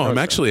while? No, I'm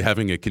actually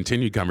having a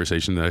continued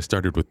conversation that I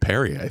started with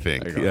Perry, I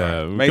think.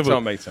 Mates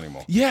aren't mates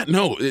anymore. Yeah,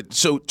 no.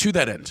 So to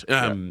that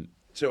end,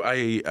 so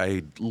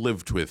I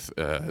lived with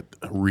a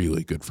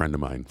really good friend of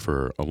mine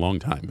for a long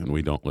time, and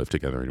we don't live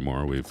together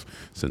anymore. We've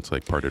since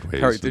parted ways.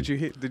 Harry, did you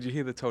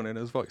hear the tone in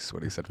his voice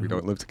when he said we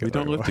don't live together? We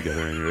don't live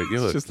together anymore.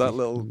 It's just that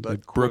little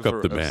broke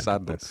up the band.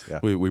 Sadness. Yeah.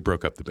 We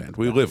broke up the band.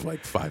 We live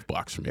 5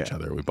 blocks from each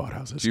other. We bought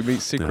houses. Do you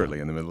meet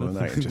secretly in the middle of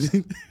the night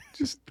and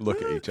just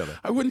look at each other?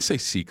 I wouldn't say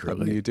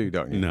secretly. You do,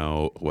 don't you?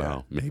 No.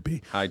 Well,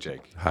 maybe. Hi,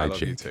 Jake. Hi, I love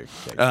Jake. You too,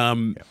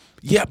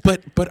 Jake.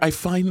 But I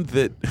find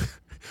that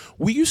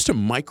we used to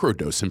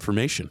microdose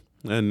information.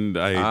 And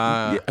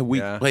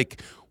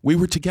we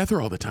were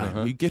together all the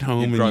time. You get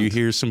home and you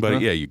hear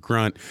somebody, you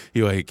grunt,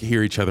 you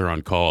hear each other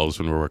on calls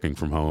when we're working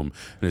from home,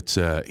 and it's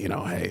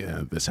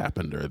hey, this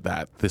happened or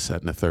that, this,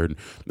 that, and the third.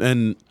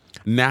 And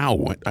now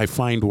what I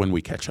find when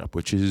we catch up,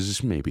 which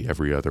is maybe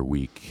every other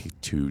week,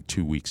 2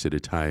 weeks at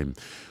a time,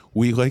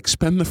 we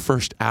spend the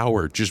first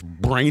hour just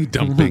brain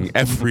dumping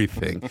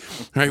everything.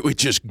 Right? We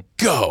just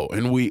go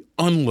and we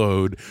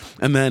unload,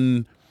 and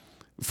then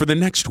for the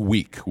next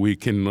week, we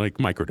can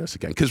microdose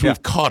again because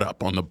we've caught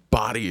up on the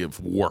body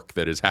of work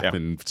that has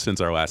happened since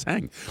our last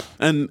hang.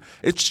 And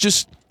it's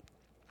just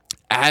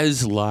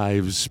as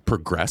lives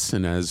progress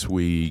and as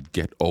we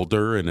get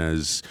older and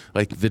as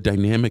the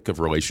dynamic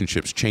of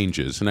relationships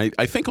changes. And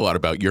I think a lot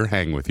about your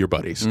hang with your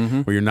buddies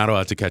where you're not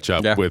allowed to catch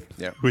up with,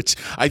 which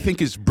I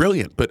think is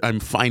brilliant. But I'm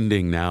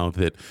finding now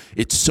that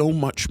it's so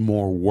much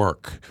more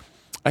work.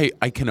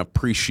 I can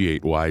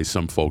appreciate why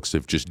some folks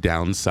have just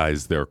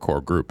downsized their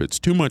core group. It's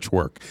too much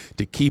work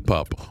to keep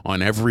up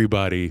on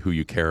everybody who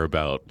you care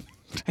about.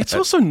 It's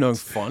also no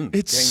fun.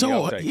 It's It's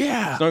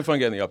no fun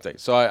getting the update.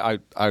 So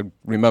I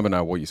remember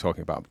now what you're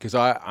talking about, because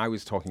I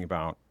was talking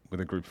about with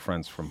a group of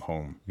friends from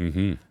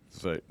home.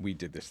 So we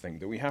did this thing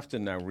that we have to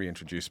now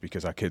reintroduce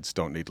because our kids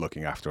don't need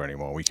looking after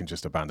anymore. We can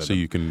just abandon them. So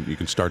you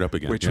can start up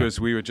again. Which was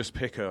we would just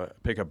pick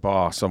a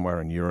bar somewhere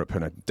in Europe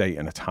and a date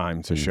and a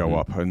time to show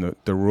up. And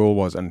the rule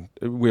was, and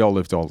we all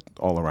lived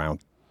all around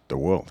the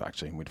world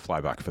actually, and we'd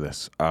fly back for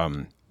this.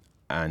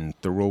 And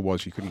the rule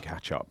was you couldn't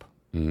catch up.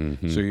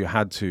 So you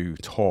had to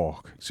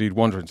talk. So you'd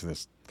wander into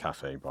this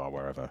cafe, bar,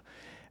 wherever,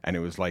 and it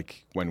was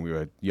like when we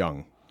were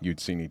young. You'd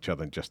seen each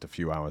other just a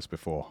few hours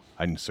before,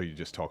 and so you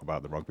just talk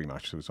about the rugby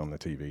match that was on the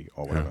TV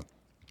or whatever.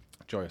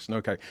 Joyous,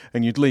 okay,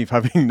 and you'd leave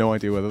having no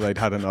idea whether they'd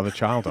had another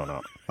child or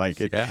not,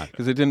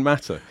 because it didn't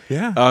matter.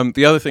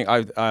 The other thing,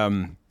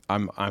 I'm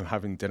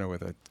having dinner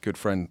with a good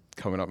friend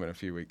coming up in a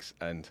few weeks,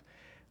 and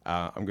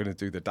I'm going to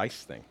do the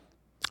dice thing.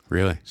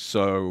 Really?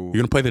 So you're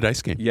going to play the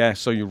dice game? Yeah.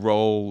 So you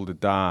roll the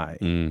die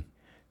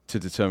to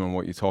determine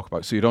what you talk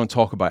about. So you don't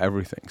talk about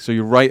everything. So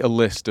you write a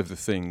list of the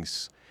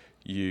things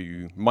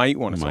you might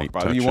want to talk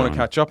about, and you want to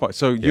catch up on.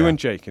 So you and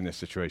Jake in this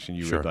situation,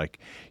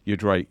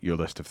 you'd write your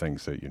list of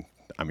things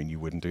I mean, you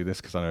wouldn't do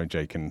this because I know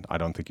Jake, and I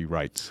don't think he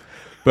writes.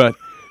 But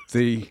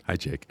Hi,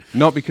 Jake.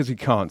 Not because he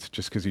can't,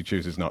 just because he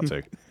chooses not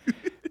to.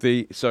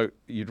 So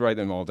you'd write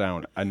them all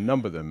down and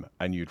number them,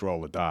 and you'd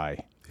roll a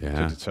die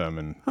to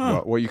determine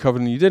what you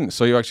covered and you didn't.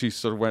 So you actually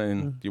sort of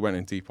went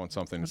in deep on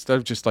something instead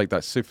of just like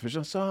that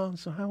superficial. So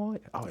how are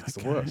you? Oh, it's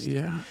the worst.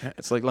 Yeah,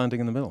 it's like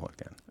landing in the middle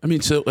again. I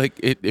mean, so like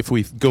if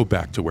we go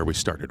back to where we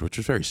started, which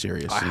was very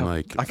serious,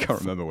 I can't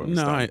remember where we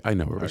started. I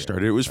know where we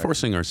started. It was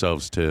forcing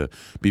ourselves to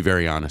be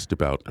very honest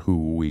about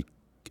who we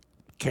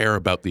care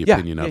about the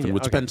opinion of and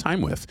would spend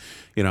time with.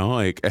 You know,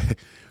 like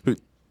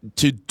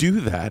to do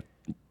that.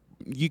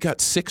 You got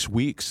 6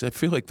 weeks. I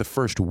feel like the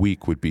first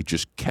week would be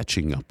just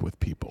catching up with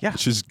people. Yeah.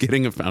 It's just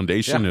getting a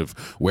foundation of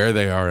where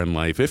they are in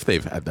life, if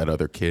they've had that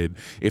other kid,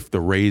 if the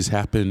raise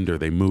happened or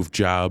they moved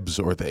jobs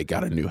or they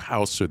got a new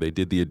house or they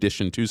did the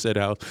addition to said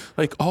house.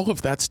 Like all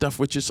of that stuff,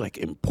 which is like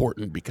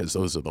important because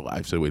those are the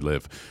lives that we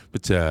live.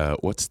 But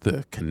what's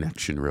the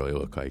connection really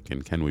look like,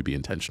 and can we be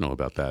intentional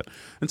about that?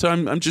 And so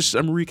I'm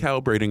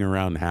recalibrating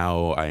around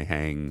how I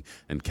hang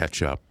and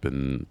catch up,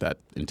 and that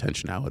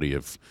intentionality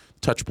of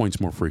touch points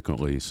more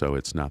frequently, so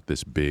it's not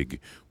this big,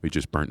 we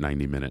just burnt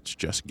 90 minutes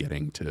just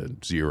getting to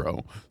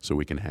 0 so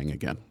we can hang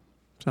again.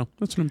 So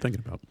that's what I'm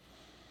thinking about.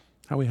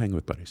 How we hang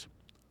with buddies.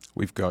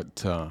 We've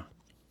got,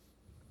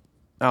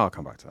 I'll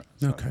come back to that.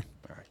 So, okay.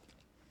 All right.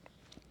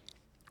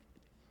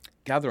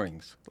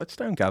 Gatherings. Let's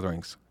stay on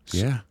gatherings.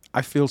 Yeah.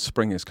 I feel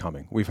spring is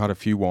coming. We've had a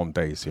few warm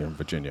days here in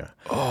Virginia.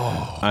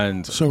 Oh,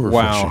 and so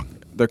refreshing. Wow,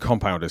 the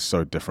compound is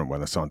so different when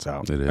the sun's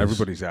out. It is.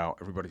 Everybody's out.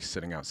 Everybody's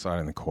sitting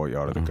outside in the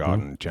courtyard of the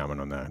garden, jamming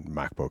on their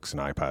MacBooks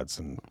and iPads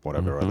and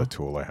whatever other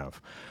tool they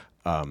have.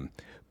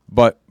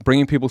 But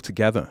bringing people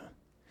together.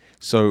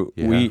 So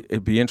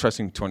it'd be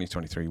interesting.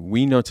 2023.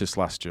 We noticed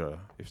last year,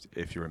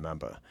 if you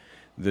remember,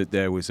 that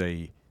there was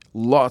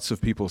lots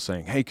of people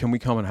saying, "Hey, can we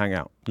come and hang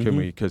out? Can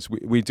we?" Because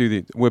we're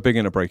big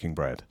into breaking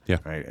bread,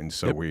 right? And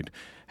so we're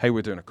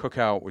doing a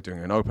cookout, we're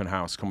doing an open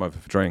house, come over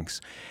for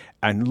drinks,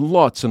 and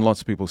lots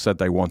of people said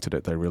they wanted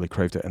it, they really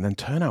craved it, and then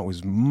turnout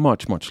was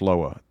much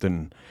lower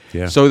than.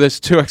 Yeah. So there's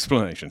two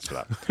explanations for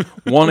that.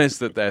 One is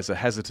that there's a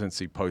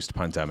hesitancy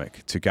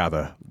post-pandemic to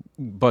gather,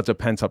 but a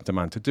pent-up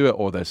demand to do it,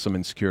 or there's some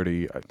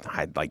insecurity,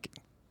 like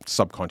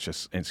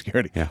subconscious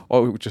insecurity,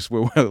 or just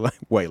we're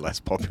way less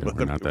popular.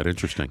 We're not that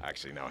interesting.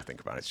 Actually, now I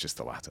think about it, it's just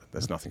the latter.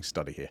 There's nothing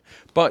study here.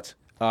 But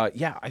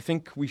I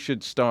think we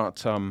should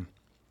start.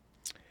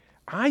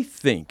 I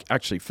think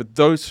actually for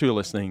those who are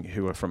listening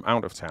who are from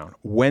out of town,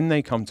 when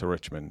they come to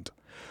Richmond,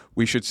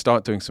 we should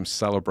start doing some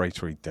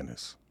celebratory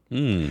dinners,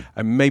 and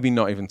maybe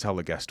not even tell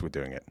the guest we're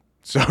doing it.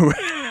 So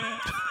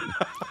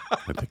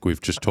I think we've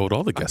just told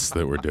all the guests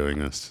that we're doing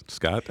this,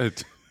 Scott.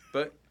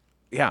 But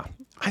yeah,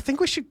 I think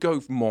we should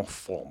go more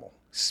formal.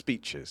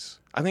 Speeches.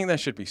 I think there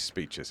should be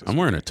speeches. I'm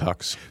wearing a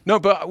tux. No,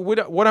 but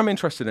what I'm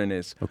interested in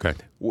is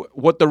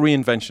what the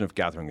reinvention of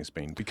gathering has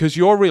been. Because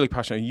you're really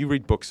passionate. You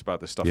read books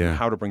about this stuff and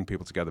how to bring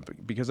people together.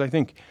 Because I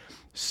think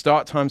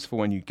start times for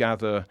when you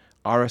gather,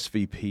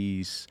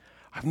 RSVPs.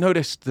 I've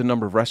noticed the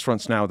number of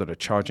restaurants now that are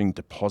charging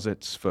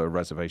deposits for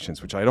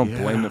reservations, which I don't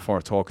blame them for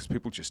at all, because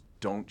people just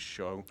don't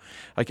show.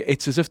 Like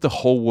it's as if the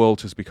whole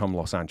world has become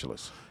Los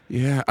Angeles.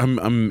 Yeah, I'm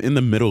in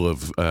the middle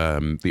of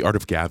The Art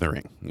of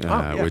Gathering,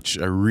 which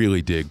I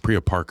really dig. Priya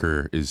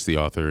Parker is the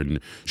author, and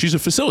she's a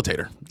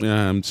facilitator.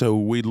 So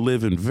we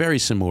live in very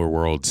similar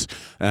worlds.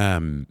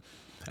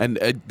 And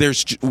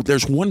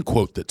there's one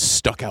quote that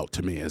stuck out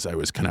to me as I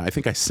was I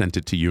think I sent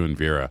it to you and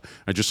Vera.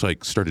 I just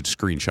started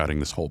screenshotting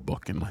this whole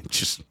book and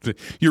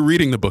you're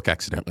reading the book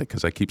accidentally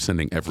because I keep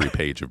sending every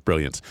page of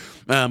brilliance.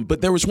 But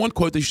there was one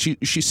quote that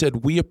she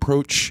said,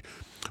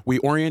 we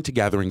orient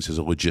gatherings as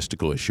a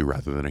logistical issue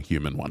rather than a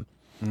human one.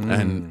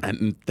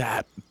 And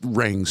that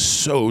rang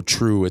so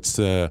true. It's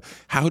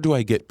how do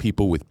I get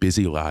people with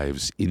busy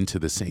lives into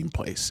the same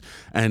place?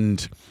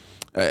 And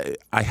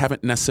I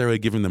haven't necessarily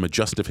given them a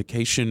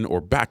justification or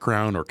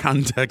background or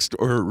context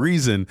or a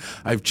reason.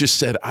 I've just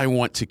said I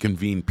want to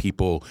convene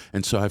people,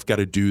 and so I've got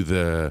to do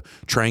the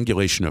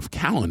triangulation of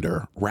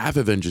calendar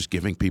rather than just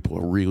giving people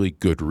a really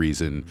good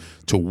reason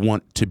to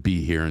want to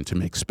be here and to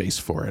make space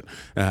for it.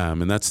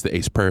 And that's the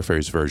Ace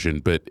Paraphrase version,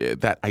 but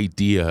that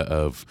idea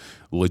of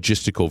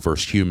logistical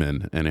versus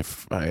human, and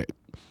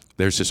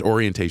there's this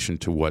orientation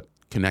to what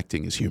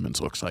connecting as humans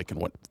looks like and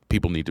what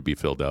people need to be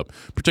filled up,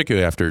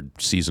 particularly after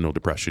seasonal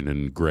depression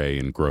and gray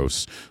and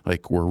gross.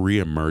 Like we're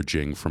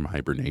reemerging from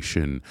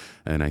hibernation,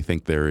 and I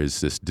think there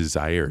is this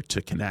desire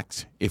to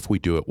connect if we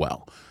do it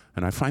well.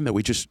 And I find that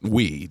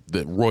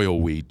the royal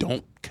we,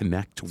 don't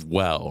connect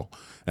well.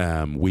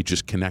 We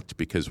just connect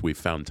because we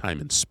found time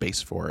and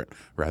space for it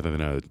rather than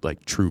a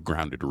true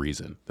grounded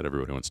reason that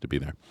everybody wants to be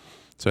there.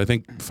 So I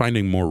think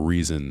finding more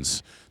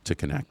reasons to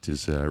connect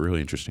is really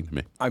interesting to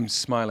me. I'm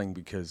smiling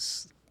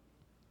because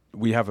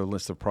we have a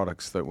list of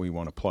products that we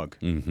want to plug.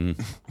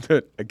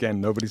 That,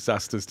 again, nobody's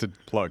asked us to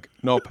plug,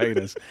 not paid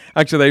us.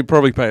 Actually, they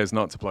probably pay us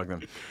not to plug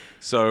them.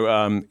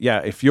 So,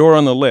 if you're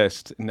on the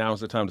list,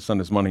 now's the time to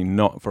send us money,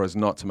 not for us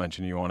not to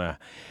mention you on air.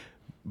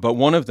 But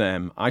one of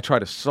them, I try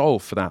to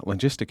solve for that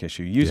logistic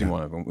issue using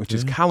one of them, which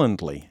is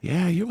Calendly.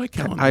 Yeah, you like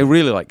Calendly. I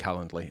really like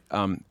Calendly.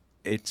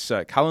 It's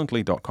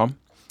calendly.com,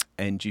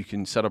 and you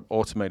can set up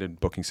automated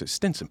bookings.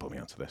 Stinson put me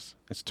onto this.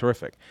 It's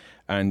terrific.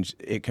 And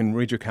it can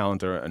read your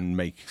calendar and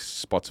make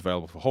spots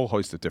available for a whole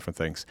host of different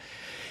things.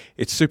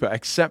 It's super,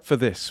 except for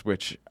this,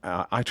 which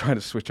I try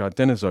to switch our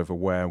dinners over,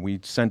 where we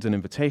sent an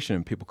invitation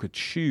and people could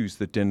choose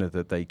the dinner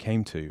that they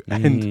came to.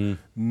 And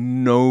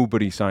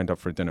nobody signed up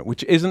for a dinner,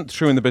 which isn't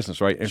true in the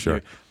business, right? If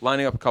you're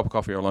lining up a cup of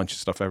coffee or lunch and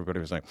stuff, everybody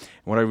was like, and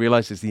what I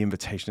realized is the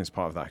invitation is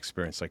part of that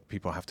experience. Like,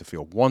 people have to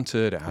feel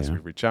wanted, it has to be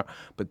reached out.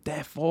 But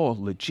therefore,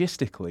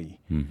 logistically,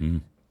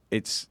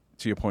 it's,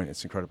 to your point,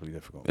 it's incredibly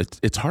difficult.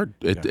 It's hard.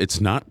 It's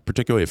not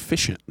particularly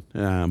efficient,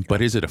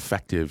 but is it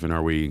effective? And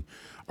are we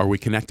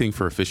connecting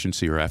for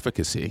efficiency or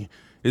efficacy?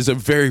 Is a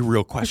very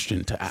real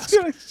question to ask.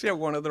 Yeah,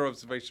 one other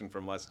observation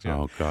from last year.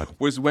 Oh, God.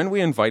 Was when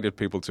we invited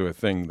people to a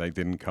thing, they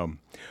didn't come.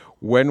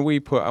 When we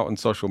put out on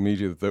social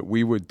media that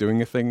we were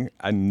doing a thing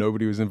and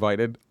nobody was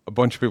invited, a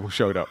bunch of people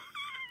showed up.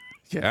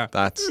 Yeah.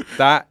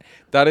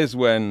 That is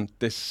when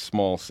this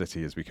small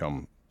city has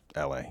become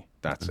LA.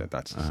 That's it.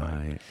 That's the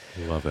sign.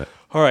 I love it.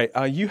 All right.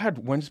 You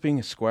had, when's being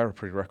a square a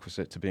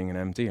prerequisite to being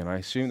an MD? And I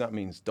assume that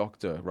means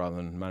doctor rather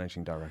than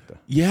managing director.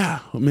 Yeah.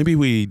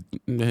 Maybe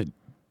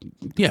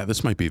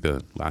this might be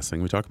the last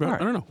thing we talk about.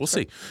 Right. I don't know. We'll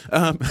see.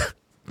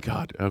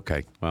 God.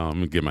 Okay. Well, I'm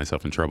gonna get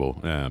myself in trouble.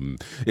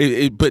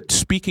 But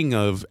speaking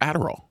of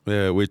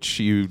Adderall, which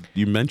you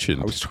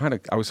mentioned,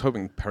 I was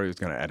hoping Perry was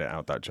going to edit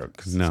out that joke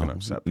because it's going to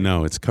upset me.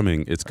 No, it's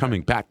coming. It's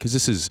coming back because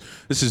this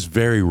is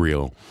very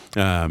real.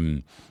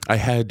 I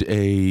had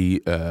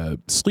a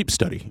sleep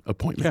study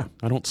appointment.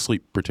 Yeah. I don't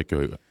sleep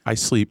particularly. I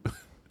sleep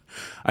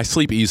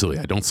easily.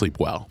 I don't sleep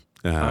well.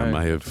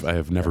 I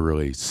have never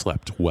really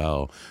slept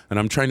well, and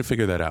I'm trying to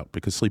figure that out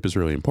because sleep is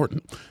really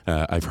important,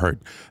 I've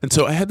heard. And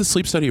so I had the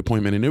sleep study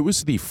appointment, and it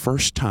was the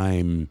first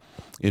time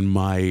in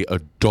my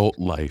adult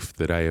life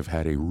that I have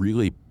had a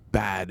really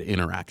bad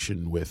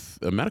interaction with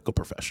a medical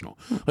professional.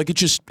 Like,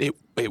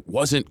 it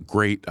wasn't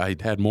great.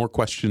 I'd had more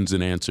questions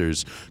than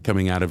answers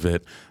coming out of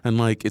it, and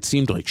like it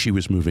seemed like she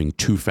was moving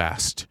too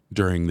fast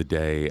during the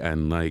day,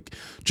 and like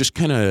just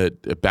kind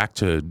of back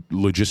to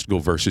logistical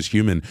versus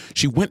human.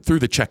 She went through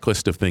the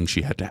checklist of things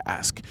she had to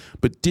ask,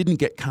 but didn't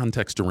get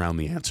context around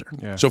the answer.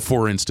 Yeah. So,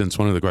 for instance,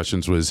 one of the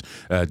questions was,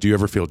 "Do you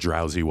ever feel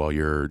drowsy while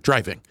you're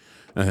driving?"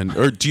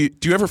 Or do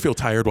you ever feel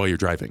tired while you're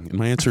driving? And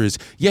my answer is,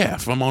 yeah.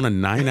 If I'm on a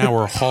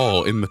 9-hour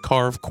haul in the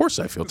car, of course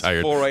I feel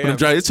tired. 4 a.m.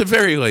 It's a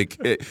very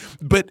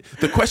but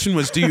the question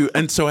was, do you?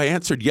 And so I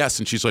answered yes.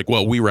 And she's like,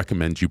 well, we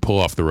recommend you pull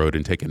off the road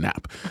and take a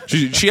nap.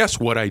 She asked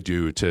what I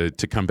do to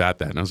combat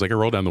that, and I was like, I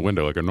roll down the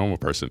window like a normal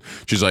person.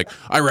 She's like,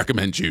 we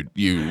recommend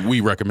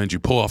you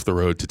pull off the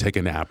road to take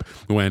a nap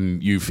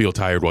when you feel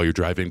tired while you're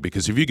driving,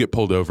 because if you get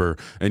pulled over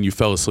and you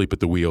fell asleep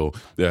at the wheel,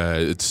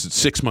 it's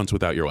 6 months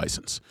without your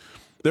license.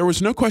 There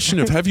was no question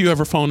of, have you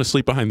ever fallen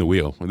asleep behind the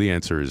wheel? Well, the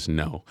answer is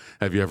no.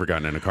 Have you ever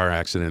gotten in a car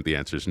accident? The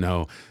answer is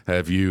no.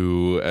 Have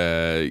you,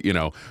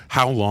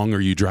 how long are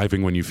you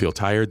driving when you feel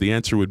tired? The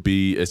answer would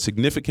be a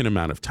significant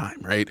amount of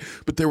time, right?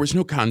 But there was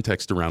no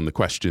context around the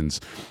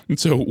questions. And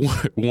so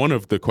one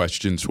of the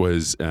questions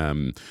was,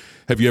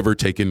 have you ever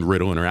taken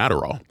Ritalin or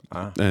Adderall?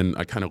 And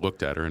I kind of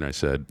looked at her and I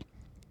said,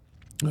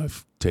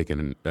 I've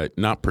taken,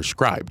 not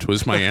prescribed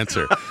was my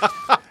answer.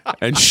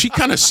 And she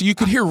kind of, you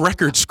could hear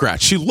record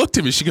scratch. She looked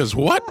at me. She goes,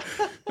 "What?"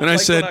 And I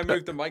said, when I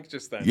moved the mic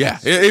just then. Yeah,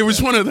 it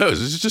was one of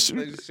those. It's just.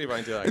 See if I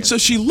can do that again. And so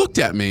she looked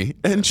at me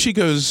and she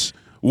goes,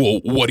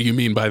 "Well, what do you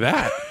mean by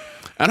that?"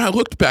 And I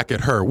looked back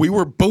at her. We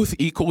were both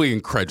equally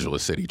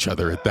incredulous at each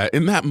other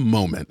in that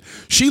moment.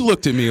 She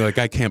looked at me like,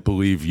 I can't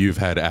believe you've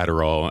had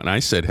Adderall. And I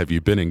said, have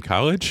you been in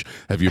college?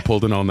 Have you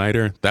pulled an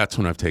all-nighter? That's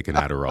when I've taken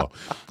Adderall.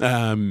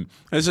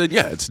 I said,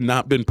 yeah, it's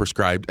not been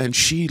prescribed. And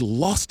she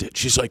lost it.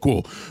 She's like,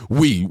 well,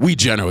 we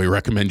generally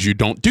recommend you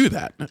don't do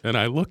that. And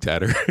I looked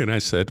at her and I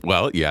said,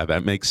 well, yeah,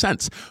 that makes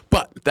sense.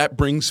 But that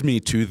brings me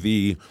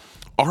to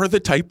are the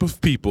type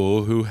of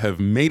people who have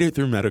made it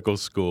through medical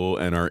school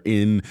and are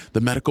in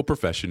the medical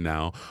profession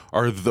now,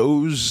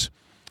 is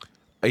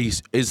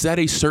that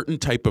a certain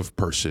type of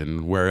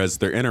person, whereas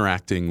they're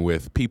interacting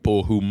with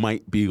people who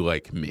might be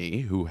like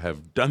me, who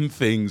have done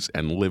things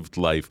and lived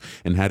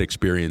life and had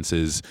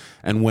experiences,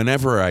 and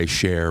whenever I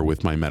share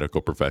with my medical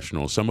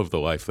professionals some of the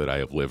life that I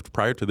have lived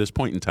prior to this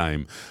point in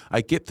time,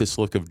 I get this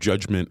look of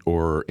judgment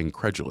or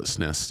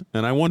incredulousness,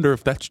 and I wonder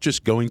if that's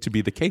just going to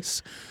be the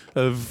case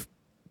of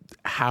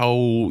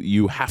how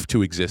you have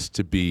to exist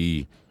to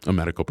be a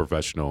medical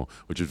professional,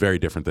 which is very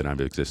different than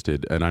I've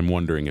existed. And I'm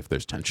wondering if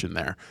there's tension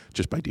there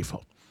just by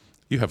default.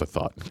 You have a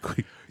thought?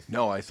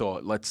 No, I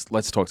thought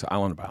let's talk to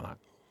Alan about that.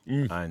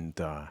 And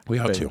we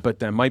ought to. But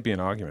there might be an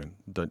argument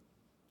that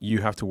you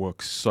have to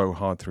work so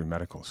hard through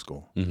medical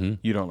school.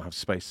 You don't have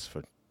space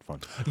for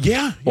fun.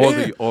 Yeah.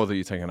 Or that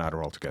you take an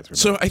Adderall to get through.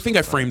 So I think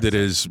I framed it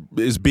as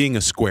being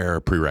a square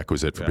a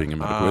prerequisite for being a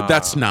medical.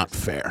 That's not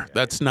fair.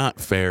 That's not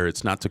fair.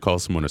 It's not to call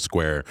someone a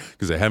square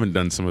because they haven't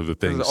done some of the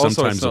things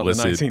sometimes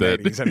illicit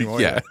that.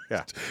 Anymore, yeah.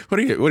 What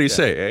do you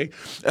say,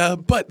 eh?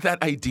 But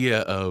that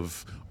idea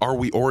of, are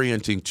we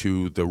orienting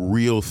to the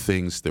real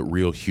things that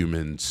real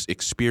humans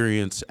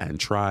experience and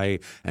try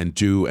and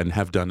do and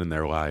have done in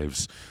their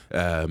lives,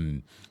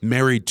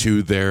 married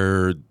to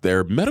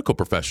their medical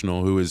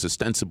professional who is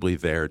ostensibly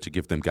there to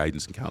give them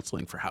guidance and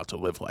counseling for how to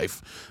live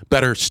life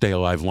better, stay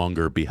alive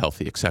longer, be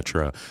healthy,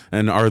 etc.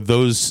 And are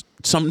those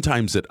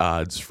sometimes at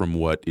odds from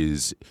what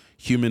is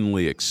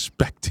humanly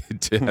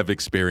expected to have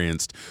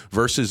experienced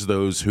versus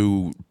those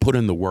who put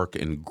in the work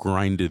and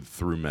grinded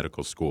through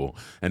medical school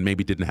and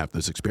maybe didn't have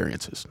those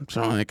experiences?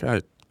 So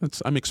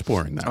I'm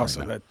exploring that.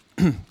 Also, right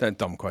now. That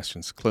dumb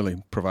questions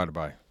clearly provided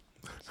by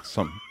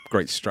some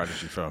great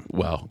strategy firm.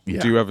 Well, yeah.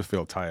 Do you ever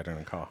feel tired in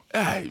a car?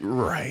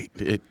 Right.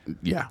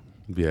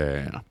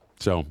 Yeah.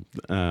 So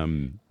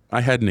I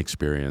had an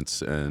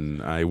experience,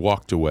 and I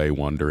walked away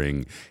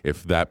wondering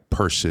if that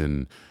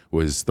person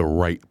was the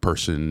right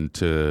person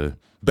to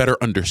better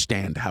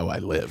understand how I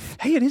live.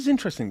 Hey, it is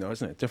interesting though,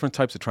 isn't it? Different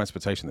types of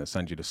transportation that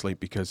send you to sleep,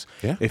 because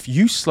if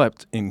you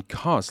slept in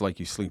cars like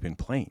you sleep in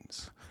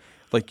planes,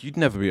 like you'd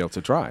never be able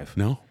to drive.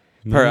 No.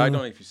 Perry, I don't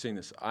know if you've seen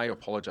this. I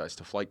apologize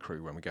to flight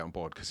crew when we get on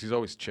board because he's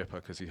always chipper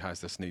because he has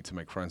this need to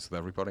make friends with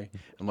everybody.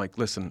 I'm like,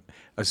 listen,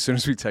 as soon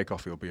as we take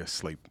off, you'll be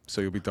asleep.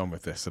 So you'll be done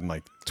with this. And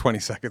like 20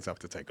 seconds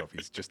after takeoff,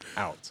 he's just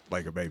out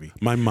like a baby.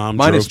 My mom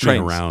drove me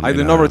around.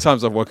 The number of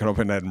times I've woken up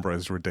in Edinburgh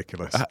is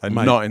ridiculous. I'm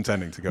not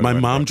intending to go. My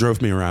mom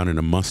drove me around in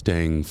a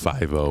Mustang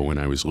 5.0 when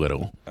I was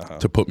little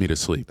to put me to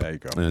sleep. There you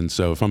go. And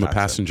so if I'm a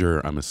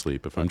passenger, I'm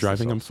asleep. If I'm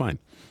driving, I'm fine.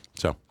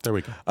 So there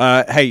we go.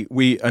 Hey,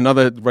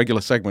 another regular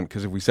segment,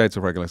 because if we say it's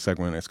a regular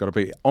segment, it's got to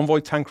be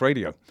Envoy Tank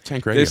Radio.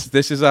 Tank Radio.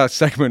 This is our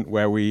segment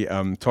where we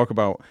talk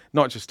about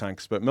not just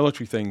tanks, but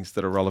military things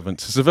that are relevant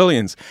to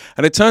civilians.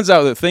 And it turns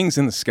out that things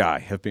in the sky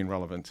have been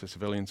relevant to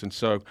civilians. And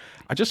so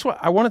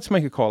I wanted to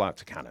make a call out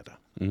to Canada.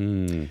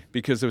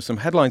 Because there were some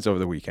headlines over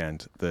the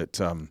weekend that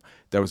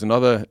there was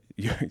another.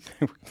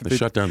 They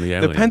shut down the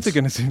aliens. The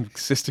Pentagon is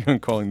insisting on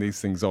calling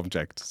these things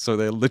objects, so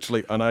they're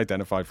literally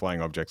unidentified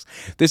flying objects.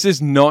 This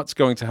is not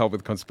going to help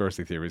with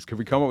conspiracy theories. Could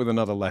we come up with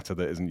another letter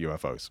that isn't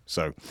UFOs?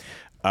 So,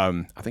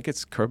 I think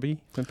it's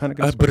Kirby, the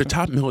Pentagon. But a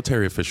top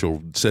military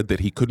official said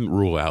that he couldn't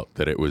rule out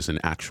that it was an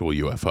actual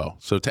UFO.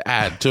 So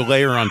to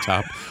layer on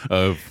top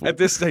of at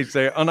this stage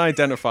they're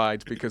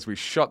unidentified because we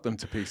shot them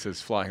to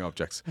pieces, flying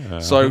objects.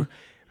 So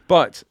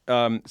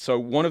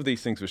one of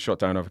these things was shot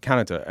down over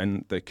Canada,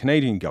 and the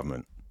Canadian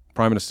government,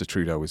 Prime Minister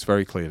Trudeau, was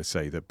very clear to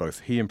say that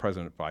both he and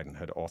President Biden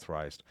had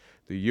authorized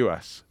the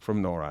U.S.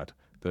 from NORAD,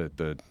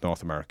 the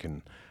North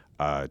American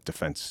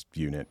Defense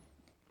Unit,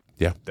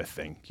 the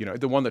thing,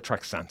 the one that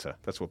tracks Santa.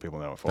 That's what people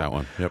know it for. That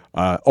one, yep.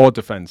 Or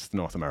Defense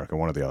North America,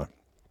 one or the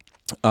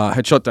other,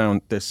 had shot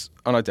down this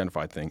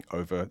unidentified thing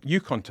over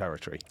Yukon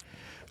territory.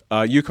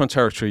 Yukon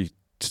territory,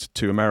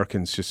 to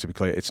Americans, just to be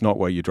clear, it's not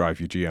where you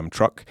drive your GM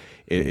truck.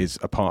 It is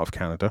a part of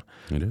Canada.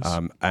 It is.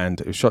 And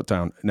it was shot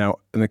down. Now,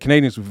 and the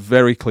Canadians were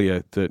very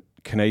clear that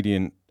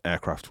Canadian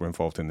aircraft were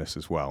involved in this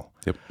as well.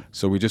 Yep.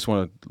 So we just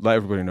want to let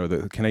everybody know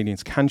that the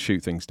Canadians can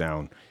shoot things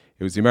down.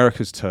 It was the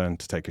Americans' turn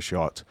to take a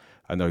shot,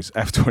 and those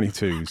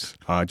F-22s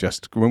are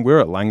just, when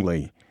we're at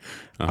Langley,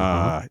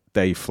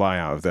 they fly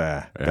out of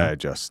there.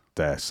 Yeah.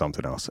 They're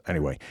something else.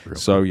 Anyway,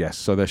 so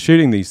they're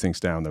shooting these things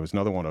down. There was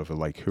another one over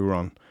Lake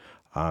Huron.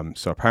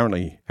 So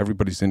apparently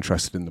everybody's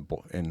interested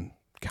in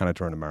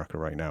Canada and America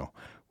right now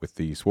with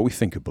these, what we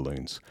think are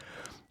balloons.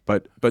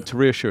 But to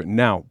reassure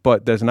now,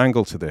 but there's an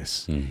angle to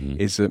this,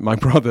 is that my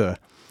brother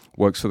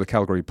works for the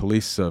Calgary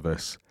Police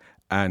Service,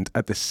 and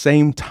at the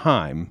same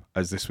time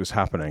as this was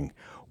happening,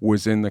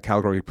 was in the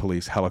Calgary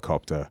Police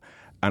helicopter,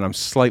 and I'm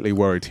slightly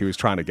worried he was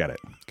trying to get it,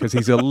 because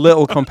he's a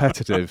little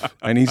competitive,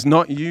 and he's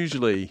not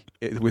usually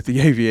with the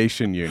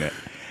aviation unit.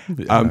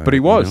 But he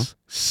was.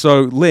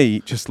 So, Lee,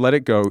 just let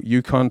it go.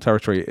 Yukon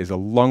territory is a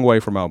long way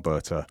from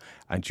Alberta,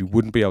 and you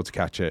wouldn't be able to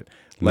catch it.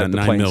 Let the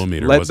planes,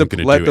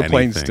 let the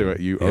planes do it,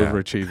 you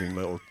overachieving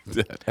little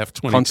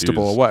F-22s.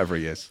 constable or whatever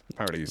he is.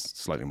 Apparently he's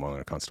slightly more than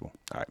a constable.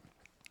 All right.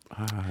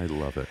 I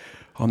love it.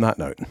 On that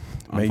note,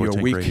 may your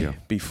week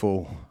be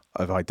full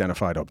of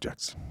identified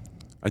objects.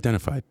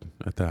 Identified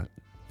at that.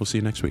 We'll see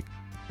you next week.